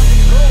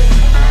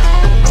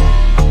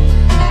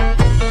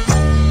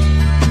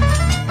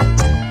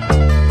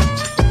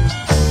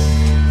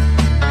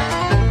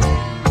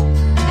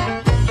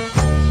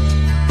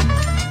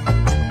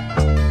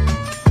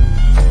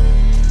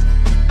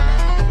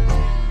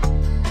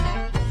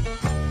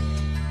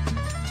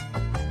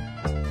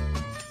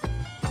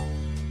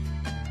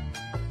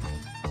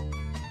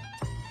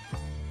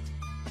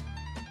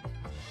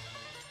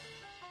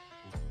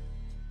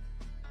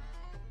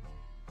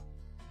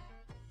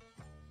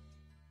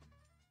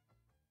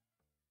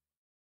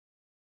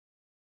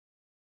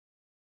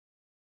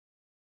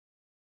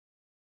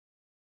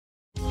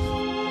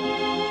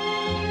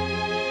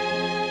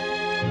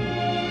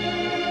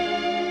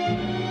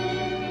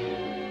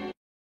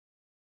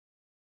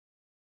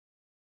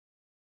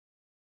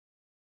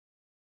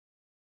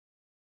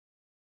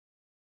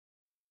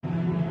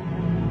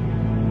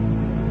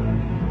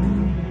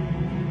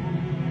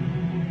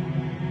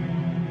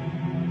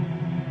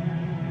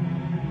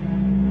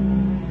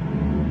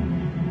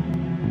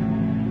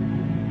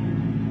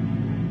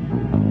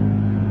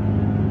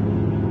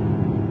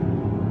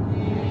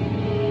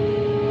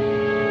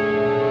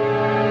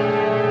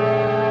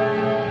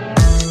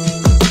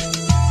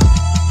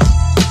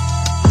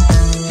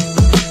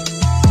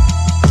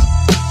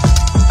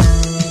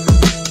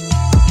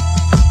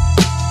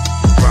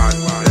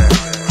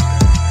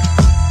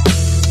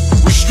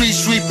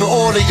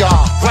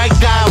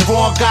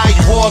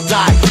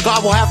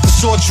 God will have to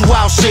sort you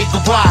out, say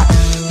goodbye.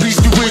 Please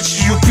be with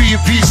you, you'll be in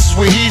pieces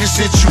where heaters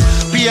hit you.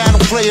 Piano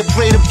player,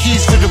 play them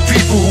keys for the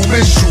people who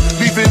miss you.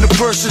 Leaving the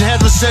person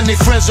headless and their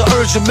friends an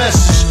urgent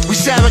message. We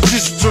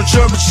savages turn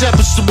German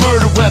shepherds to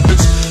murder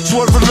weapons.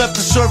 Swerving left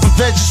to serve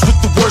vengeance with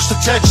the worst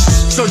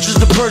intentions. Surges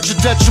the purge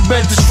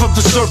detrimentous from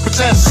the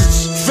serpent's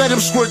essence. Venom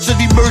squirts and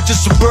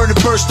emerges to burn and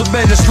burst the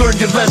menace. Learn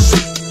your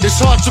lesson. It's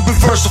hard to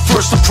reverse a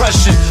first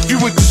impression. View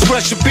with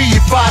discretion, be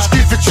advised,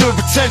 give it your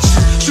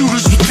attention.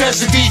 Shooters with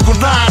desert eagle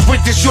lines,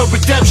 witness your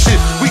redemption.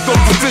 We go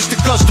from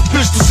fisticuffs to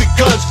pistols and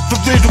guns. From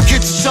little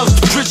kids and sons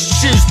to prison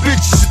shits,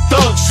 bitches and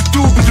thugs.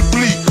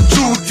 Indubitably,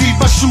 true indeed,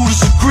 my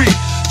shooters agree.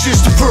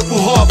 Just the purple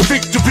heart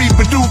victory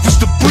maneuvers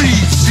the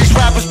breeze. These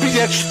rappers be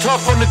extra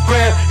tough on the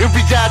ground. In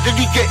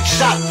reality, getting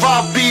shot,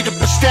 robbed, beat up,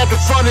 and stabbed in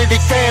front of their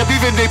fam.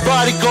 Even their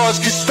bodyguards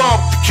get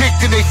stomped,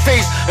 kicked in their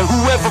face. And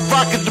whoever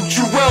rocking them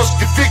jewels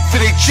get thick for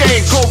their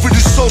chains. Over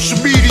the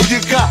social media, you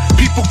got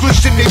people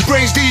glitching their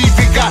brains. They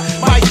even got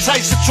Mike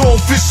Tyson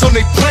throwing fists on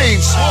their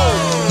planes.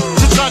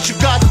 Sometimes you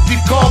gotta be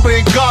karma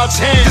in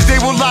God's hands. Cause they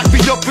will lock me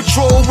up and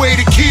throw away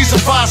the keys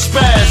if I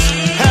spaz.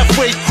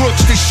 Halfway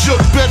crooks, they shook,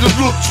 better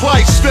look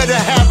twice. Better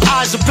have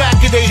eyes and back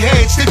of their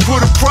heads, they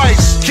put a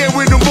price. Can't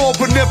win them all,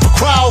 but never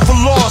cry over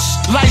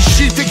loss. Like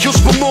sheep that kills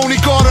Spumoni,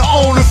 gotta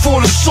own it for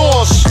the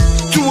sauce.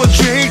 Do a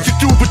what you hate to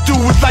do, but do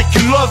it like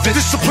you love it.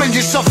 Discipline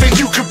yourself and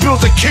you can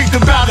build a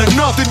kingdom out of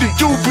nothing.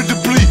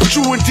 Indubitably,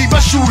 you and D, my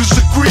shooters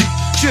agree.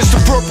 Just a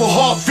Purple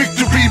Heart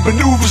victory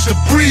maneuvers the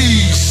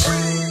breeze.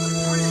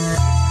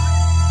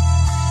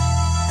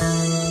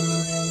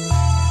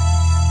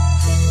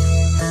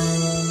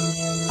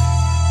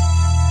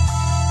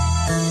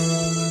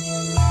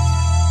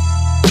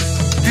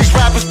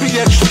 Rappers be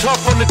extra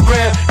tough on the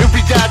ground. If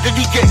we die, then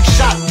he getting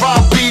shot,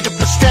 robbed, beat up,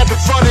 and stabbed in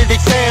front of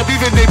their fam.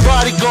 Even their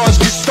bodyguards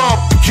get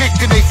stomped,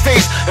 kicked in their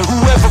face. And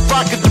whoever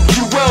rockin' the